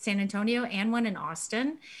San Antonio, and one in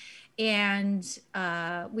Austin. And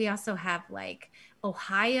we also have like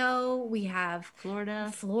Ohio, we have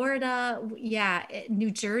Florida, yeah, New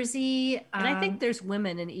Jersey. And I think there's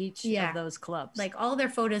women in each of those clubs. Like all their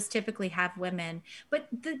photos typically have women. But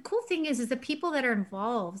the cool thing is the people that are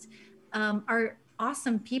involved are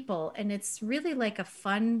awesome people. And it's really like a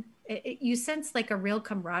fun, you sense like a real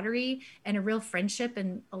camaraderie and a real friendship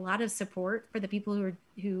and a lot of support for the people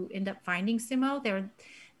who end up finding sumo.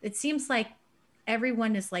 It seems like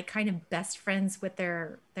everyone is like kind of best friends with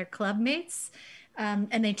their club mates,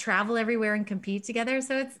 and they travel everywhere and compete together.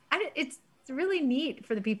 So it's really neat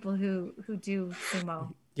for the people who do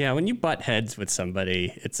sumo. Yeah, when you butt heads with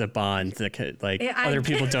somebody, it's a bond that other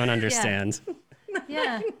people don't understand.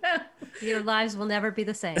 Yeah, your lives will never be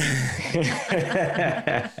the same.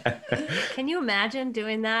 Can you imagine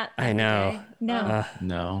doing that? I know. No.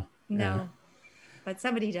 No. No. But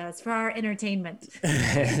somebody does for our entertainment.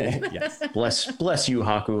 Yes. Bless you,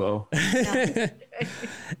 Hakuho.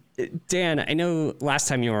 Dan, I know last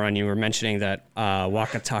time you were on, you were mentioning that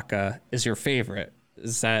Wakataka is your favorite.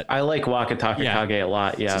 Is that? I like Wakataka Kage a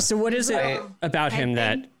lot. Yeah. So what is it about him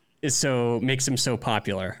that makes him so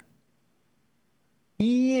popular?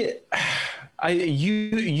 You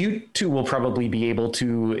two will probably be able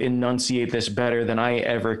to enunciate this better than I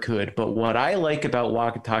ever could. But what I like about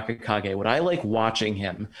Wakataka Kage, what I like watching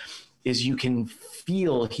him, is you can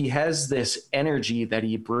feel he has this energy that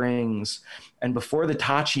he brings. And before the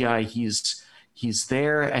Tachiai, he's he's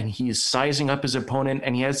there and he's sizing up his opponent,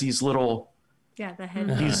 and he has these little, the head.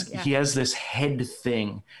 he has this head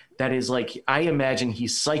thing that is like, I imagine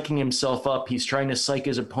he's psyching himself up. He's trying to psych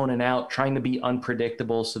his opponent out, trying to be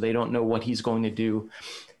unpredictable so they don't know what he's going to do.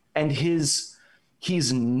 And he's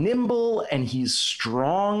nimble and he's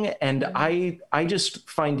strong, and I just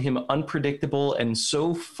find him unpredictable and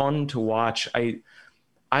so fun to watch.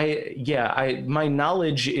 My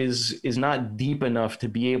knowledge is not deep enough to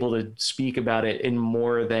be able to speak about it in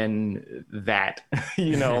more than that,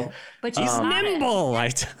 you know. But He's nimble.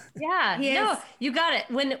 Yeah, He no, is. you got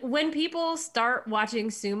it. When people start watching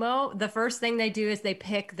sumo, the first thing they do is they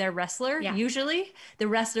pick their wrestler. Yeah. Usually, the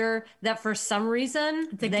wrestler that for some reason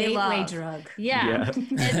It's a they gateway love. drug. Yeah,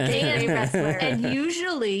 Gateway wrestler. and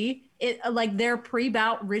usually it like their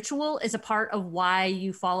pre-bout ritual is a part of why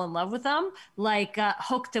you fall in love with them. Like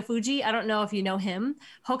Hokuto Fuji, I don't know if you know him.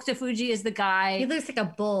 Hokuto Fuji is the guy. He looks like a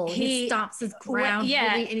bull. He stomps his ground.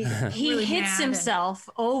 Yeah, really, and he's he really hits mad. himself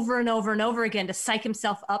over and over and over again to psych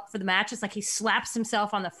himself up for the match. It's like he slaps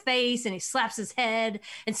himself on the face and he slaps his head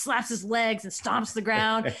and slaps his legs and stomps the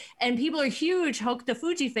ground. And people are huge Hokuto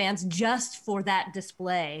Fuji fans just for that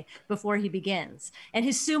display before he begins. And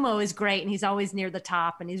his sumo is great, and he's always near the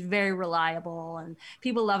top, and he's very reliable, and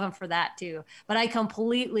people love him for that too. But I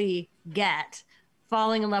completely get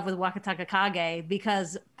falling in love with Wakataka Kage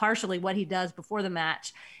because partially what he does before the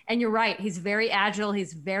match. And you're right, he's very agile,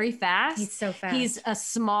 he's very fast. He's so fast. He's a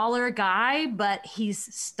smaller guy, but he's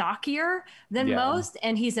stockier than most,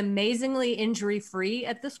 and he's amazingly injury-free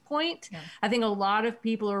at this point. Yeah. I think a lot of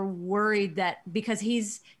people are worried that because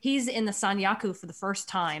he's in the Sanyaku for the first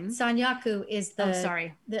time. Sanyaku is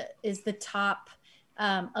the top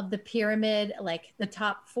of the pyramid, like the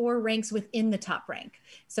top 4 ranks within the top rank.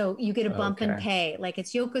 So you get a bump in pay. Like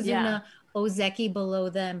it's Yokozuna, Ozeki below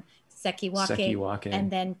them, Sekiwake, and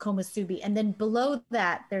then Komusubi. And then below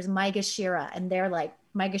that, there's Maegashira, and they're like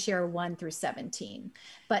Maegashira 1 through 17.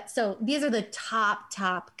 But so these are the top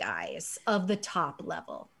guys of the top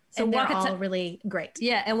level. So and they're all really great.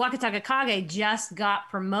 Yeah, and Wakataka Kage just got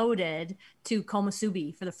promoted to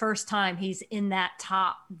Komusubi for the first time. He's in that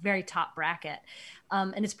very top bracket.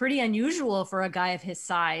 And it's pretty unusual for a guy of his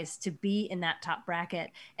size to be in that top bracket.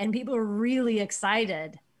 And people are really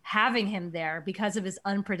excited having him there because of his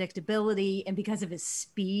unpredictability and because of his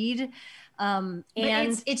speed. And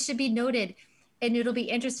it should be noted, and it'll be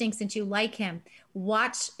interesting since you like him,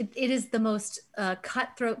 it is the most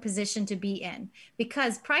cutthroat position to be in,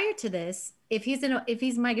 because prior to this, if he's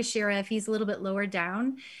Maegashira, if he's a little bit lower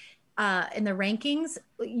down in the rankings,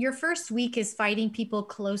 your first week is fighting people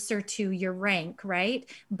closer to your rank, right?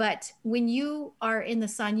 But when you are in the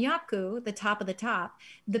Sanyaku, the top of the top,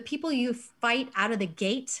 the people you fight out of the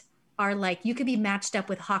gate are like, you could be matched up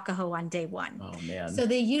with Hakuho on day 1. Oh man. So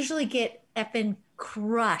they usually get effing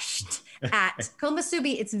crushed at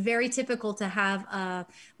Komusubi. It's very typical to have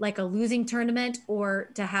like a losing tournament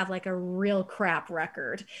or to have like a real crap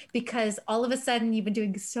record, because all of a sudden you've been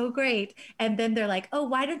doing so great, and then they're like, oh,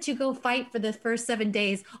 why don't you go fight for the first 7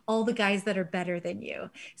 days all the guys that are better than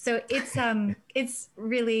you? So it's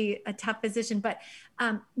really a tough position. But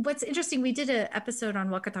what's interesting, we did an episode on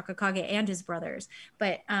Wakataka Kage and his brothers,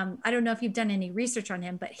 but I don't know if you've done any research on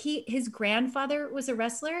him, but his grandfather was a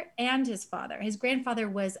wrestler, and his grandfather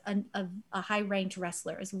was a high-ranked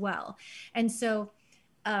wrestler as well. And so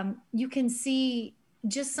you can see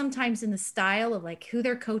just sometimes in the style of like who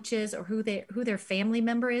their coach is, or who their family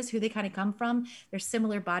member is, who they kind of come from, their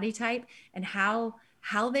similar body type, and how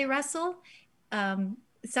they wrestle.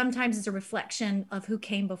 Sometimes it's a reflection of who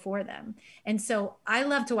came before them. And so I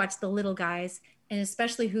love to watch the little guys, and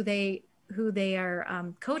especially who they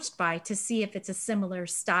are coached by, to see if it's a similar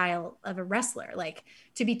style of a wrestler. Like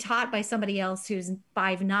to be taught by somebody else who's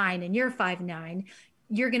 5'9" and you're 5'9",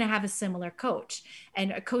 you're going to have a similar coach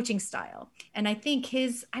and a coaching style. And I think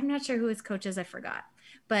I'm not sure who his coach is, I forgot,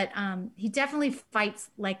 but he definitely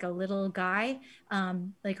fights like a little guy,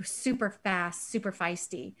 like super fast, super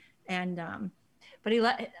feisty. And but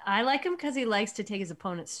I like him because he likes to take his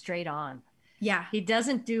opponent straight on. Yeah. He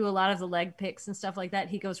doesn't do a lot of the leg picks and stuff like that.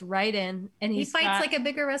 He goes right in, and he fights like a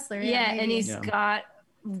bigger wrestler. Yeah, and he's got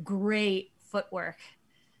great footwork.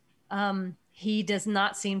 He does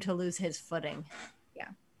not seem to lose his footing. Yeah.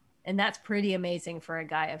 And that's pretty amazing for a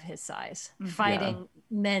guy of his size, fighting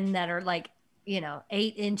men that are like, 8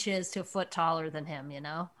 inches to a foot taller than him,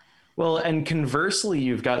 Well, and conversely,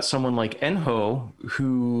 you've got someone like Enho,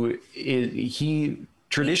 who he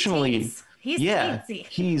traditionally He's Yeah, teensy.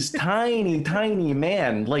 he's tiny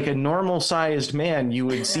man, like a normal sized man you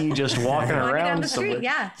would see just walking Walking down around the somewhere. street,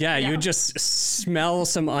 yeah. Yeah, you would just smell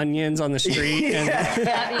some onions on the street. And,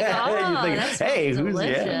 Like, that hey, smells who's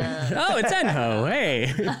delicious. oh, it's Enho.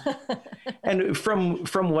 Hey. And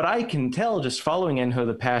from what I can tell, just following Enho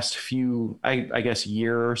the past few, I guess,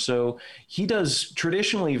 year or so, he does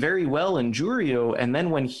traditionally very well in Juryo, and then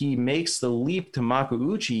when he makes the leap to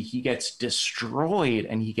Makuuchi, he gets destroyed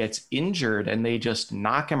and he gets injured, and they just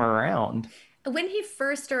knock him around. When he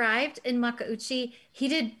first arrived in Makuuchi, he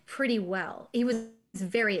did pretty well. He was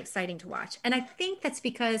very exciting to watch. And I think that's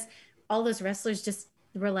because all those wrestlers just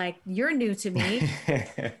were like, you're new to me.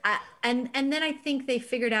 And then I think they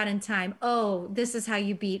figured out in time, oh, this is how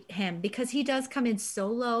you beat him, because he does come in so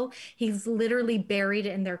low. He's literally buried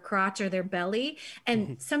in their crotch or their belly.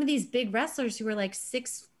 And some of these big wrestlers who are like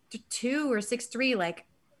 6'2" or 6'3", like,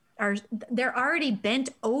 they're already bent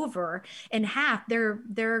over in half.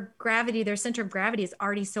 Their gravity, their center of gravity is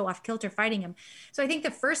already so off kilter fighting him. So I think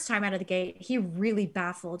the first time out of the gate, he really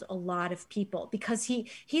baffled a lot of people because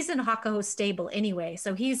he's in Hakuho's stable anyway.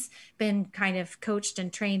 So he's been kind of coached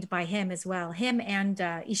and trained by him as well. Him and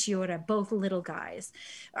Ishiura, both little guys,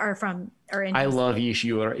 are in. I love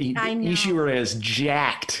Ishiura. I know. Ishiura is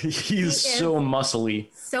jacked. He's so muscly.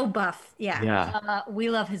 So buff. Yeah. Yeah.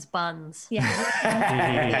 We love his buns. Yeah.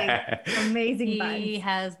 Amazing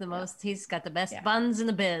buns. He's got the best buns in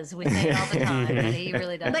the biz. We say it all the time, but he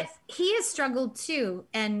really does. But he has struggled too.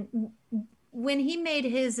 And when he made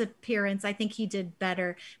his appearance, I think he did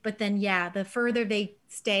better. But then, the further they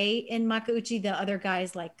stay in Makuuchi, the other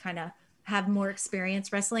guys like kind of have more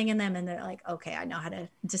experience wrestling in them. And they're like, okay, I know how to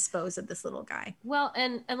dispose of this little guy. Well,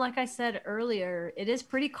 and like I said earlier, it is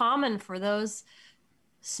pretty common for those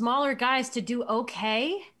smaller guys to do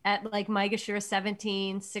okay at like Maegashira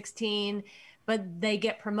 17, 16, but they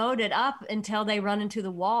get promoted up until they run into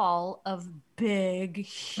the wall of big,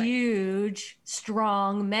 huge,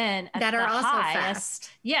 strong men at that the are also highest.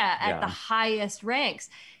 fast. Yeah, at the highest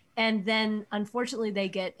ranks. And then unfortunately they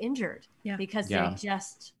get injured because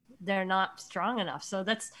they're not strong enough. So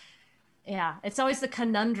that's, it's always the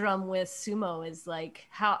conundrum with sumo is like,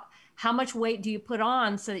 how much weight do you put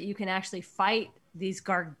on so that you can actually fight these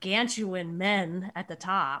gargantuan men at the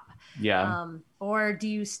top? Or do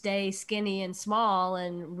you stay skinny and small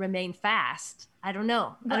and remain fast? I don't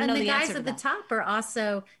know. And the guys at the top are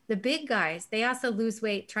also the big guys. They also lose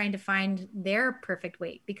weight trying to find their perfect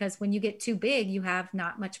weight, because when you get too big, you have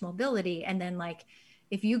not much mobility. And then like,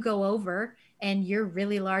 if you go over and you're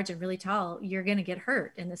really large and really tall, you're going to get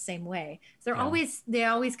hurt in the same way. So they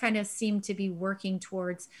always kind of seem to be working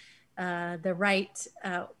towards the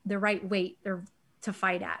right weight to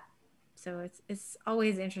fight at. So it's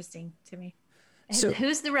always interesting to me. So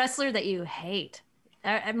who's the wrestler that you hate?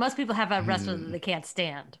 Most people have a wrestler that they can't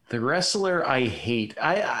stand. The wrestler I hate.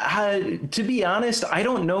 I to be honest, I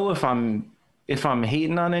don't know if I'm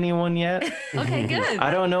hating on anyone yet. Okay, good.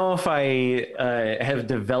 I don't know if I have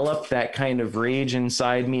developed that kind of rage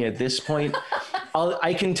inside me at this point.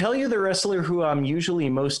 I can tell you the wrestler who I'm usually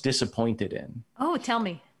most disappointed in. Oh, tell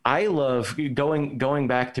me. I love going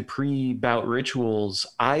back to pre-bout rituals.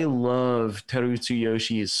 I love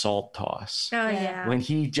Terutsu salt toss. Oh yeah. When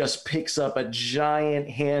he just picks up a giant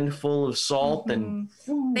handful of salt and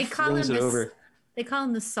they call flings him it over. They call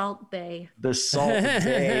him the Salt Bay. The Salt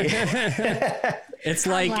Bay. It's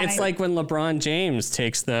like when LeBron James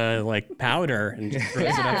takes the like powder and just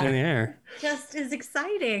throws it up in the air. Just as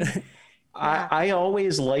exciting. I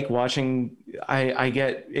always like watching. I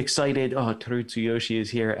get excited. Oh, Terutsu is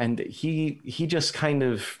here, and he just kind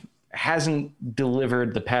of hasn't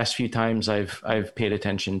delivered the past few times I've paid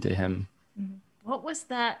attention to him. What was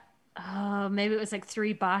that? Oh, maybe it was like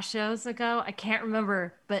 3 Bashos ago. I can't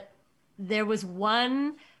remember, but there was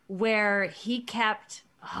one where he kept.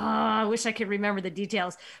 Oh, I wish I could remember the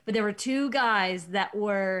details, but there were 2 guys that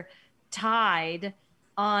were tied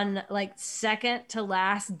on like second to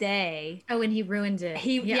last day. Oh, and he ruined it.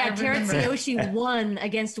 Terutsu won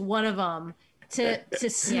against one of them to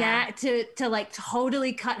snap to like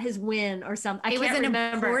totally cut his win or something. It was an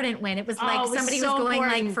important win. It was like somebody was going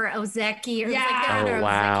important. like for Ozeki or Oh,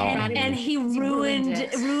 wow. And he ruined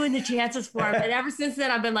the chances for him. And ever since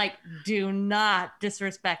then, I've been like, do not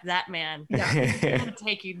disrespect that man. He's gonna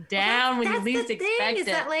take you down when you least expect it. Is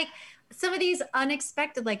that like some of these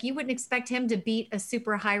unexpected, like you wouldn't expect him to beat a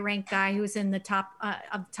super high ranked guy who's in the top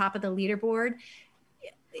of the leaderboard.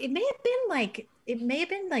 It may have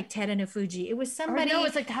been like Ted Inufuji. It was somebody. No,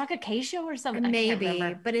 it's like Taka Keisho or something.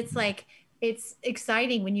 Maybe, but it's like it's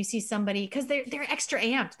exciting when you see somebody, because they're extra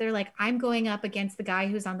amped. They're like, I'm going up against the guy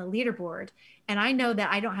who's on the leaderboard, and I know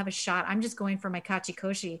that I don't have a shot. I'm just going for my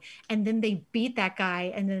Kachikoshi. And then they beat that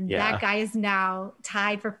guy, and then that guy is now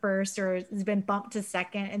tied for first or has been bumped to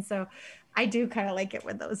second. And so I do kind of like it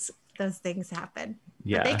when those things happen.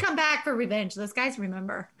 Yeah. But they come back for revenge. Those guys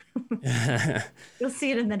remember. You'll see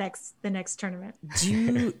it in the next tournament.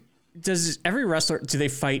 Does every wrestler, do they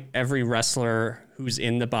fight every wrestler who's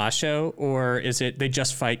in the Basho, or is it they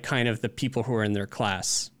just fight kind of the people who are in their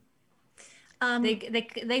class?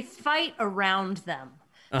 They fight around them.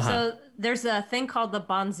 So there's a thing called the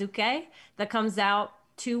Banzuke that comes out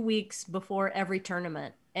 2 weeks before every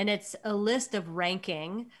tournament. And it's a list of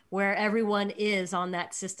ranking where everyone is on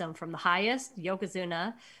that system, from the highest,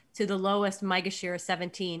 Yokozuna, to the lowest, Maegashira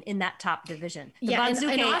 17, in that top division. The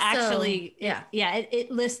Banzuke and also, actually,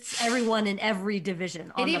 it lists everyone in every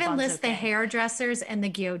division. It even lists the hairdressers and the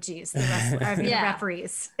gyojis, the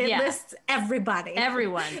referees. It lists everybody.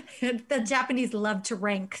 Everyone. The Japanese love to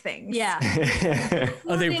rank things. Yeah.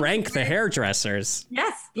 Oh, they rank the hairdressers.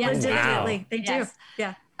 Yes. Yes. Legitimately. Wow. They do.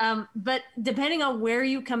 Yeah. But depending on where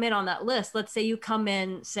you come in on that list, let's say you come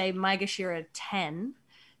in, say, Maegashira 10,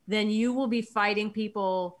 then you will be fighting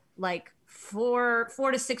people like four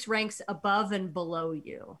to six ranks above and below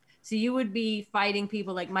you. So you would be fighting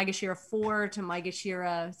people like Maegashira 4 to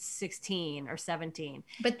Maegashira 16 or 17.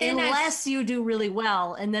 But then unless you do really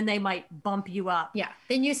well, and then they might bump you up. Yeah.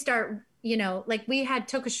 Then you start, like we had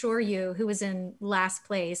Tokushoryu, who was in last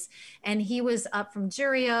place, and he was up from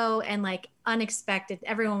Juryo, and like unexpected.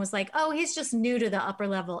 Everyone was like, oh, he's just new to the upper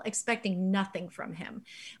level, expecting nothing from him.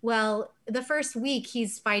 Well, the first week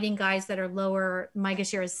he's fighting guys that are lower,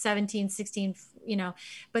 Maegashira 17, 16,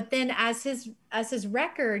 but then as his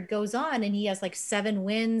record goes on and he has like 7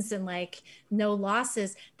 wins and like no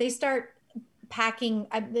losses, they start putting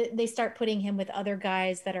him with other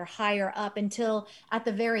guys that are higher up, until at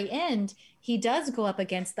the very end he does go up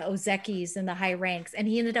against the Ozekis and the high ranks, and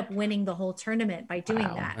he ended up winning the whole tournament by doing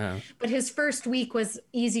that. Wow. But his first week was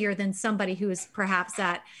easier than somebody who is perhaps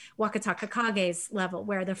at Wakataka Kage's level,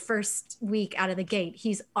 where the first week out of the gate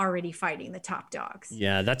he's already fighting the top dogs.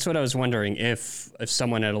 Yeah, that's what I was wondering, if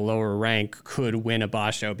someone at a lower rank could win a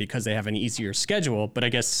Basho because they have an easier schedule, but I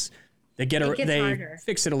guess they harder.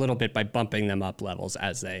 fix it a little bit by bumping them up levels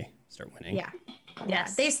as they start winning. Yeah.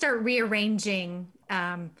 Yes. They start rearranging.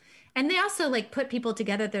 And they also like put people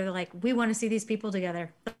together. They're like, we want to see these people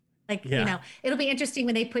together. Like, it'll be interesting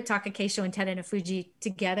when they put Takakeisho and Tada Fuji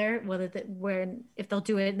together, if they'll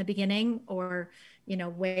do it in the beginning or,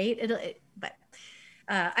 wait. But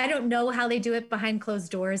I don't know how they do it behind closed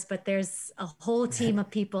doors, but there's a whole team of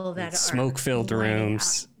people that are smoke-filled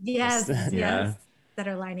rooms. Yes. Yeah. That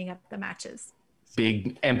are lining up the matches.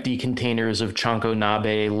 Big empty containers of Chanko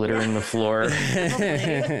Nabe littering the floor.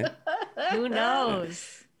 Who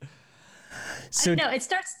knows? So no, it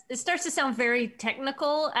starts to sound very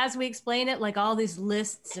technical as we explain it, like all these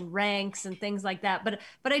lists and ranks and things like that. But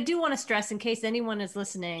I do want to stress, in case anyone is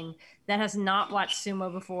listening that has not watched sumo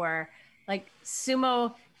before, like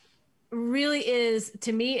sumo really is,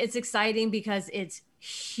 to me, it's exciting because it's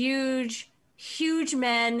huge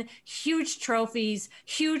men, huge trophies,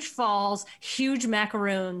 huge falls, huge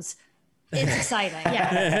macaroons. It's exciting.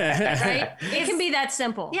 Yeah. Right? It can be that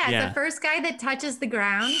simple. Yeah, it's the first guy that touches the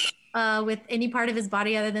ground with any part of his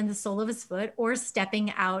body other than the sole of his foot, or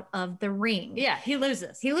stepping out of the ring. Yeah, he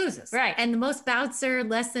loses. Right. And the most bouts are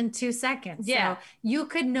less than 2 seconds. Yeah. So you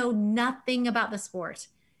could know nothing about the sport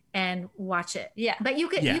and watch it. Yeah. But you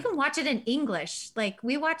can watch it in English. Like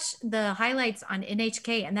we watch the highlights on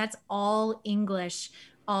NHK, and that's all English,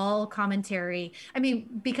 all commentary. I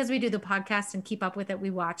mean, because we do the podcast and keep up with it, we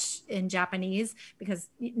watch in Japanese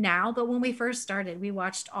but when we first started, we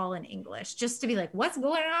watched all in English just to be like, what's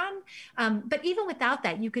going on? But even without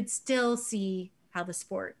that, you could still see how the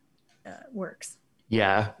sport works.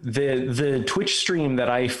 Yeah, the Twitch stream that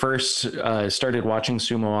I first started watching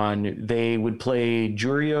sumo on, they would play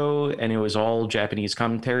Juryo, and it was all Japanese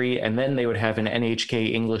commentary, and then they would have an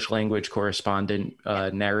NHK English language correspondent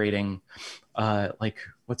narrating,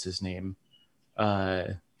 what's his name?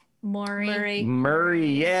 Murray.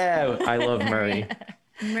 Murray, yeah, I love Murray.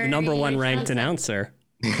 the number 1 ranked announcer.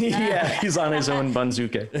 Yeah, he's on his own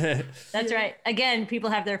Banzuke. That's right. Again,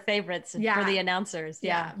 people have their favorites for the announcers.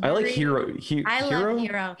 Yeah. I like Hiro. I love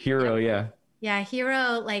Hiro. Hiro, yeah. Yeah,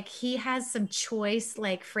 Hiro, like he has some choice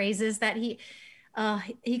like phrases that he calls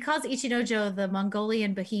Ichinojo the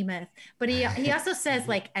Mongolian behemoth, but he also says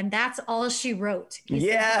like, and that's all she wrote. He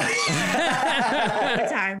yeah. all the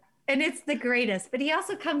time. And it's the greatest. But he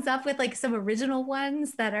also comes up with like some original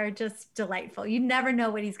ones that are just delightful. You never know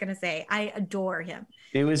what he's going to say. I adore him.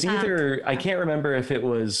 It was either, I can't remember if it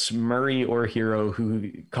was Murray or Hero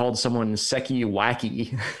who called someone Seki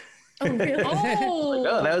Wacky. Oh, really?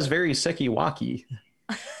 Oh, that was very Seki Wacky.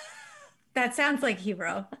 That sounds like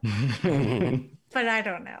Hero. But I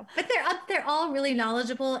don't know. But they're all really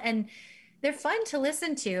knowledgeable and they're fun to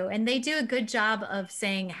listen to. And they do a good job of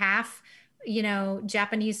saying half,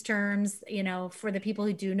 Japanese terms, for the people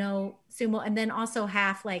who do know sumo, and then also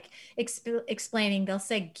half like explaining. They'll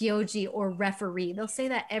say gyoji or referee. They'll say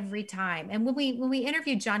that every time. And when we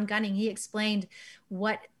interviewed John Gunning, he explained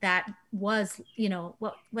what that was,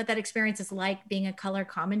 what that experience is like being a color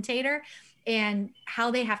commentator and how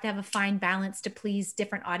they have to have a fine balance to please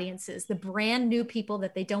different audiences, the brand new people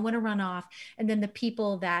that they don't want to run off, and then the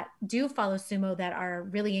people that do follow sumo that are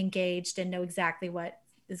really engaged and know exactly what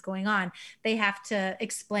is going on. They have to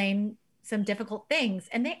explain some difficult things,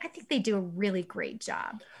 and I think they do a really great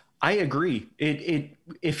job. I agree.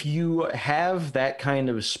 If you have that kind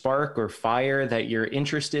of spark or fire that you're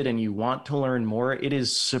interested and you want to learn more, it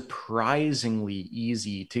is surprisingly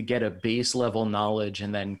easy to get a base level knowledge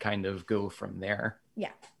and then kind of go from there.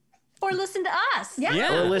 Yeah. Or listen to us.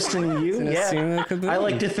 Yeah. Or listen to you. Sumo Kaboom. I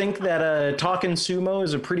like to think that talking sumo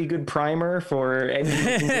is a pretty good primer for any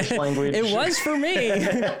English language. It was for me.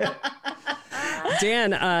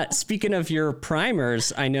 Dan, speaking of your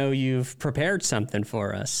primers, I know you've prepared something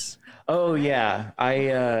for us. Oh yeah, I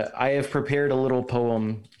have prepared a little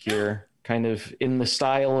poem here, kind of in the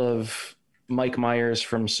style of Mike Myers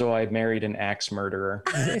from So I Married an Axe Murderer.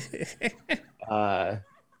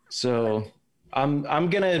 So I'm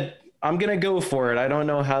gonna go for it. I don't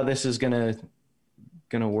know how this is gonna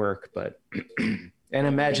work, but and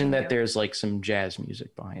imagine that there's like some jazz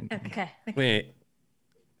music behind it. Okay. Wait.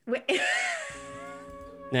 Wait.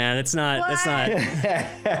 Nah, that's not. That's not.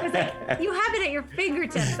 You have it at your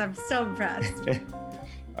fingertips. I'm so impressed.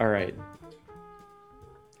 All right.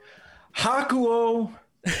 Hakuo,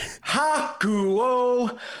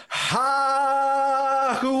 Hakuo,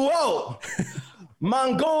 Hakuo.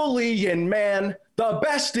 Mongolian man, the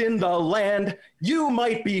best in the land. You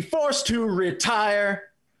might be forced to retire.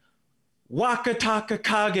 Wakataka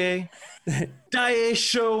Kage,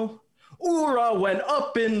 Daisho, Ura went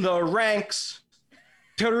up in the ranks.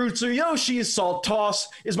 Terutsuyoshi Salt Toss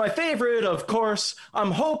is my favorite, of course.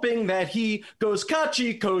 I'm hoping that he goes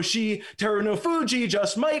Kachi Koshi. Teruno Fuji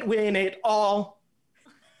just might win it all.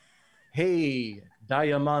 Hey,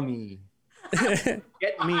 Dayamami,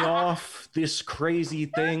 get me off this crazy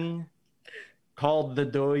thing called the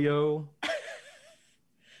doyo.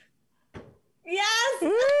 Yes.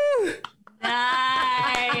 Woo!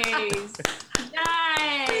 Nice.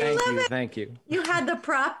 Nice. Thank you. You had the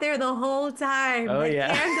prop there the whole time. Oh, the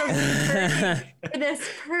yeah. candles for this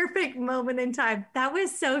perfect moment in time. That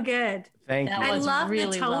was so good. Thank That you. I was love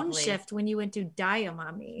really the tone lovely. shift when you went to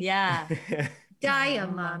Dayamami. Yeah.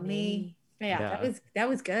 Dayamami. Yeah, that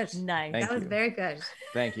was good. Nice. Thank That was you. very good.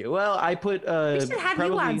 Thank you. Well, I put We should have you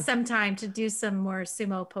on probably- sometime to do some more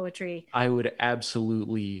sumo poetry. I would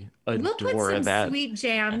absolutely We'll put adore some that. sweet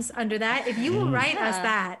jams under that. If you will write us Yeah.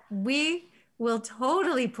 that, we will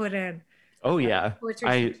totally put in Oh yeah, poetry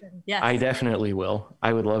I section. Yes. I definitely will.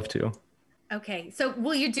 I would love to. Okay, so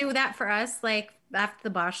will you do that for us, like after the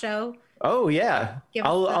Bosch show? Oh yeah, Give us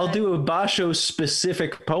I'll the- do a Basho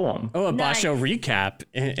specific poem. Oh, a Nice. Basho recap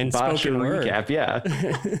in Basho spoken word. recap, yeah.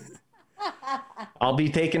 I'll be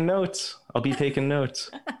taking notes.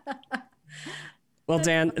 Well,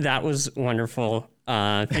 Dan, that was wonderful.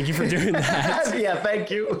 Thank you for doing that. Yeah,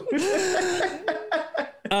 thank you.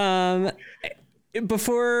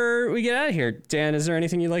 Before we get out of here, Dan, is there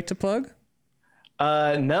anything you'd like to plug?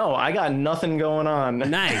 No, I got nothing going on.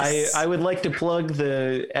 Nice. I would like to plug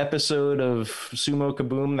the episode of Sumo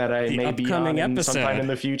Kaboom that I The may be on upcoming in episode. sometime in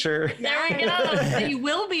the future. There we go. That you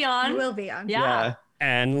will be on. You will be on. Yeah.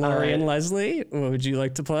 And Lori and right. Leslie, what would you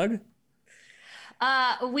like to plug?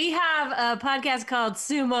 We have a podcast called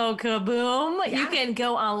Sumo Kaboom. You can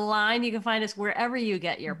go online. You can find us wherever you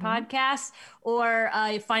get your podcasts, or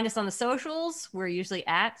you find us on the socials. We're usually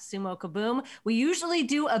at Sumo Kaboom. We usually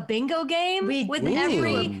do a bingo game We with do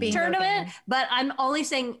every a bingo tournament, game. but I'm only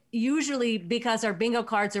saying usually because our bingo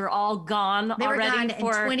cards are all gone They were already gone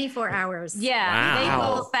for in 24 hours. Yeah, they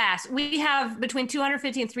Wow. go fast. We have between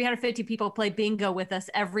 250 and 350 people play bingo with us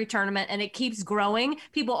every tournament, and it keeps growing.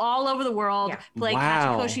 People all over the world Yeah. play play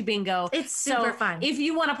Wow. Kachikoshi Bingo. It's super fun. If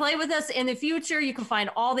you want to play with us in the future, you can find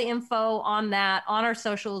all the info on that on our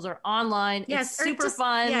socials or online. Yes, it's or super just-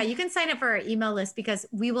 fun. Yeah, you can sign up for our email list because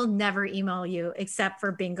we will never email you except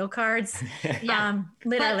for bingo cards.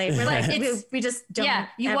 Literally, But we're like, it's- we just don't yeah,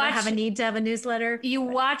 you ever watch- have a need to have a newsletter. You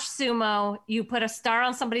watch sumo, you put a star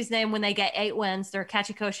on somebody's name when they get 8 wins, they're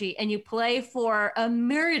Kachikoshi, and you play for a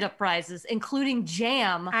myriad of prizes, including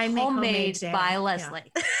jam, I make homemade jam, by yeah.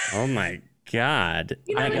 Leslie. Oh my God.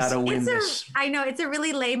 You know, I gotta win this. I know it's a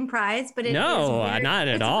really lame prize, but No, not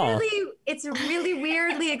at all. It's really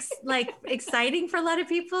weirdly exciting for a lot of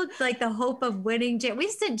people. Like the hope of winning jam. We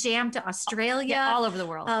sent jam to Australia, Yeah, all over the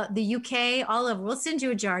world. the UK, all over. We'll send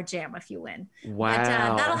you a jar of jam if you win. Wow. But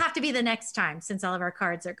that'll have to be the next time since all of our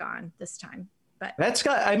cards are gone this time. But That's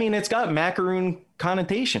got, I mean, it's got macaroon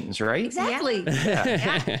connotations, right? Exactly.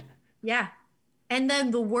 yeah. And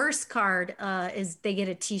then the worst card is they get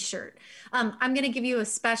a T-shirt. I'm going to give you a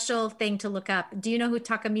special thing to look up. Do you know who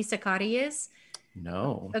Takami Sakari is?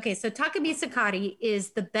 No. Okay, so Takami Sakari is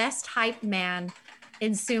the best hype man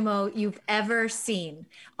in sumo you've ever seen.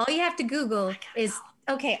 All you have to Google is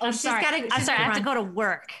okay. Oh, I'm sorry. I have to go to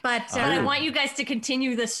work. But But I want you guys to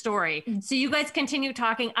continue this story. So you guys continue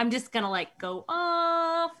talking. I'm just gonna go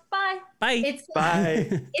off. Bye. Bye. it's Bye.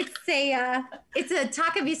 it's a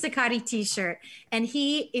Takami Sakari T-shirt, and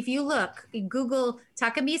if you look, you Google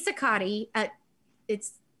Takami Sakari,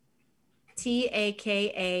 it's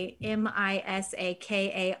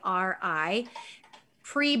TAKAMISAKARI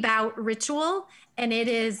pre-bout ritual, and it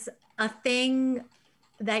is a thing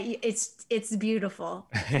that it's beautiful.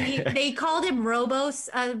 They called him Robo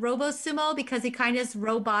Sumo because he kind of is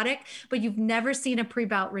robotic, but you've never seen a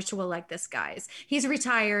pre-bout ritual like this, guys. He's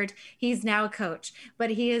retired. He's now a coach,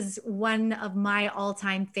 but he is one of my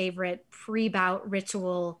all-time favorite pre-bout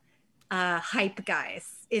ritual hype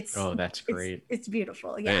guys. That's great. It's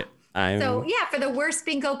beautiful. Yeah. I'm- So yeah, for the worst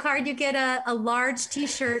bingo card, you get a large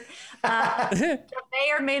T-shirt that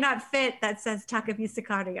may or may not fit that says Takami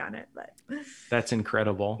Sakari on it. But That's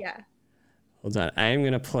incredible. yeah. Hold on. I am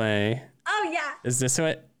gonna play. Oh yeah. Is this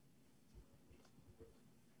what?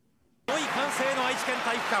 良い歓声の愛知県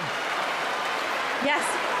体育館 Yes.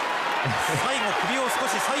 最後首を少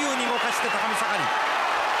し左右に動かして高見盛り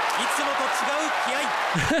いつもと違う気合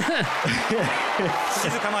静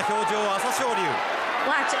かな表情朝青龍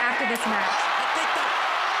Watch after this match. 張っていった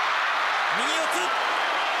右四つ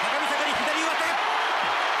高見盛り左上手寄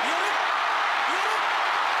る寄る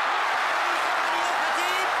高見盛りの勝ち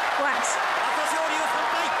Watch. 朝青龍3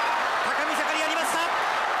敗高見盛りやりまし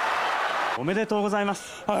たおめでとうございま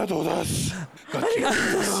す。ありがとうございます。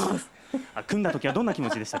組んだ時はどんな気持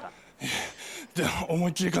ちでしたか。で思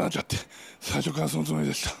いっきりかなっちゃって最初からそのつもり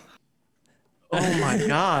でした。 Oh my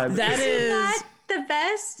God. That is. Not the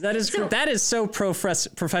best. That is so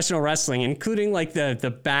professional wrestling, including like the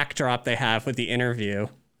backdrop they have with the interview.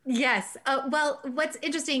 Yes. Well, what's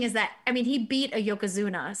interesting is that he beat a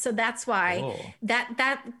Yokozuna, so that's why that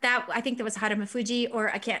I think that was Haruma Fuji or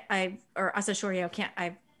Asashoryo.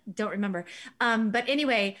 I don't remember. But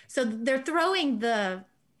anyway, so they're throwing the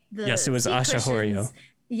Yes, it was seat Asashoryo. cushions.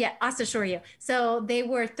 Yeah, Asashoryo. So they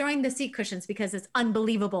were throwing the seat cushions because it's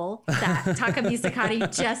unbelievable that Takami Sakari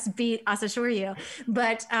just beat Asashoryo.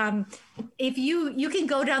 But if you can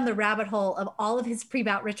go down the rabbit hole of all of his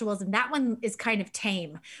pre-bout rituals, and that one is kind of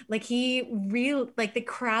tame. Like the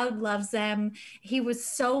crowd loves them. He was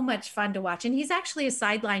so much fun to watch, and he's actually a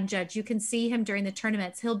sideline judge. You can see him during the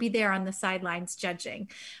tournaments. He'll be there on the sidelines judging.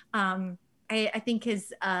 I think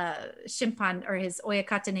his shimpan or his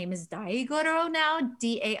oyakata name is Daigoro now,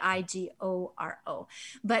 Daigoro.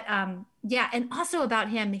 But yeah, and also about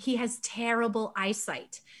him, he has terrible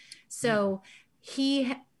eyesight. So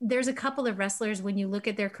there's a couple of wrestlers when you look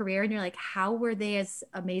at their career and you're like, how were they as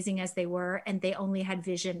amazing as they were? And they only had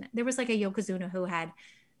vision. There was like a Yokozuna who had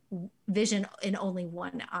vision in only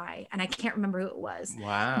one eye, and I can't remember who it was.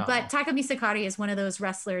 Wow. But Takami Sakari is one of those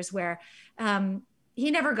wrestlers where he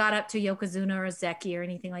never got up to Yokozuna or Zeki or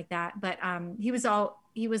anything like that, but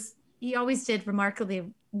he always did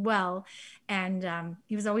remarkably well, and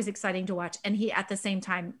he was always exciting to watch, and he at the same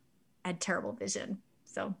time had terrible vision,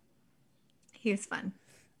 so he was fun.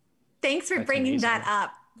 Thanks for bringing amazing. that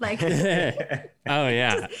up. Like Oh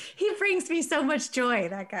yeah. he brings me so much joy,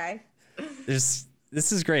 that guy. This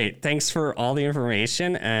is great. Thanks for all the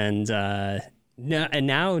information, and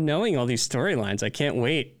now knowing all these storylines, I can't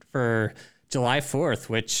wait for July 4th,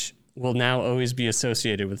 which will now always be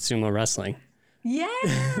associated with sumo wrestling. Yeah.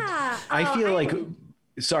 I feel like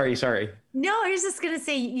Sorry. No, I was just gonna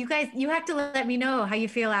say, you guys, you have to let me know how you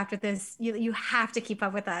feel after this. You have to keep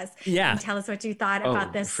up with us. Yeah. And tell us what you thought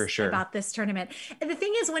about this, for sure. about this tournament. And the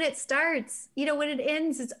thing is, when it starts, when it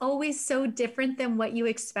ends, it's always so different than what you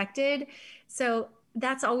expected. So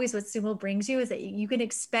that's always what sumo brings you, is that you can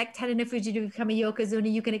expect Tadanofuji to become a Yokozuna.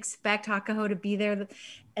 You can expect Hakuho to be there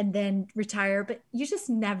and then retire, but you just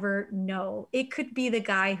never know. It could be the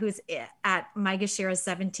guy who's at Maegashira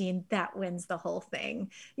 17 that wins the whole thing.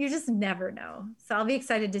 You just never know. So I'll be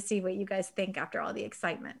excited to see what you guys think after all the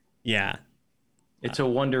excitement. Yeah. It's a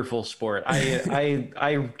wonderful sport.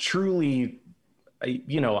 I truly,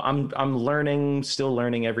 I'm learning, still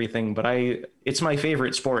learning everything, but it's my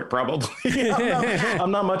favorite sport probably.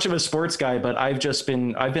 I'm not much of a sports guy, but I've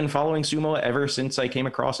been following sumo ever since I came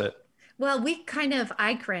across it. Well,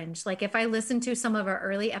 I cringe. Like if I listen to some of our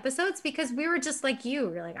early episodes, because we were just like you.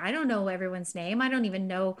 We're like, I don't know everyone's name. I don't even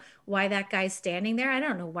know why that guy's standing there. I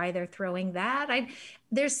don't know why they're throwing that.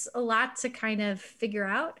 There's a lot to kind of figure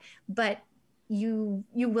out, but you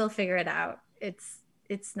will figure it out.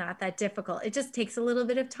 It's not that difficult. It just takes a little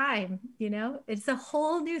bit of time, It's a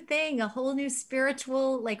whole new thing, a whole new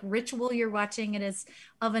spiritual ritual you're watching. It is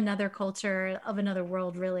of another culture, of another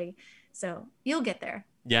world, really. So you'll get there.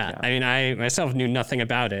 Yeah. I mean, I myself knew nothing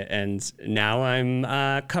about it, and now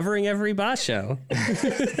I'm covering every basho.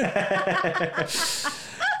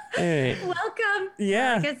 Hey. Welcome.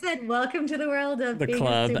 Yeah. Like I said, welcome to the world of being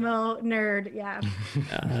club. a sumo nerd. Yeah.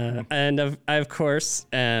 And I, of course,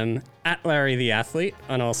 am at Larry the Athlete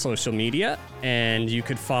on all social media. And you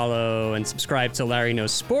could follow and subscribe to Larry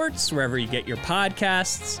Knows Sports wherever you get your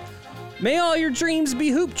podcasts. May all your dreams be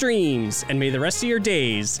hoop dreams, and may the rest of your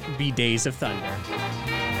days be days of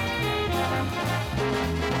thunder.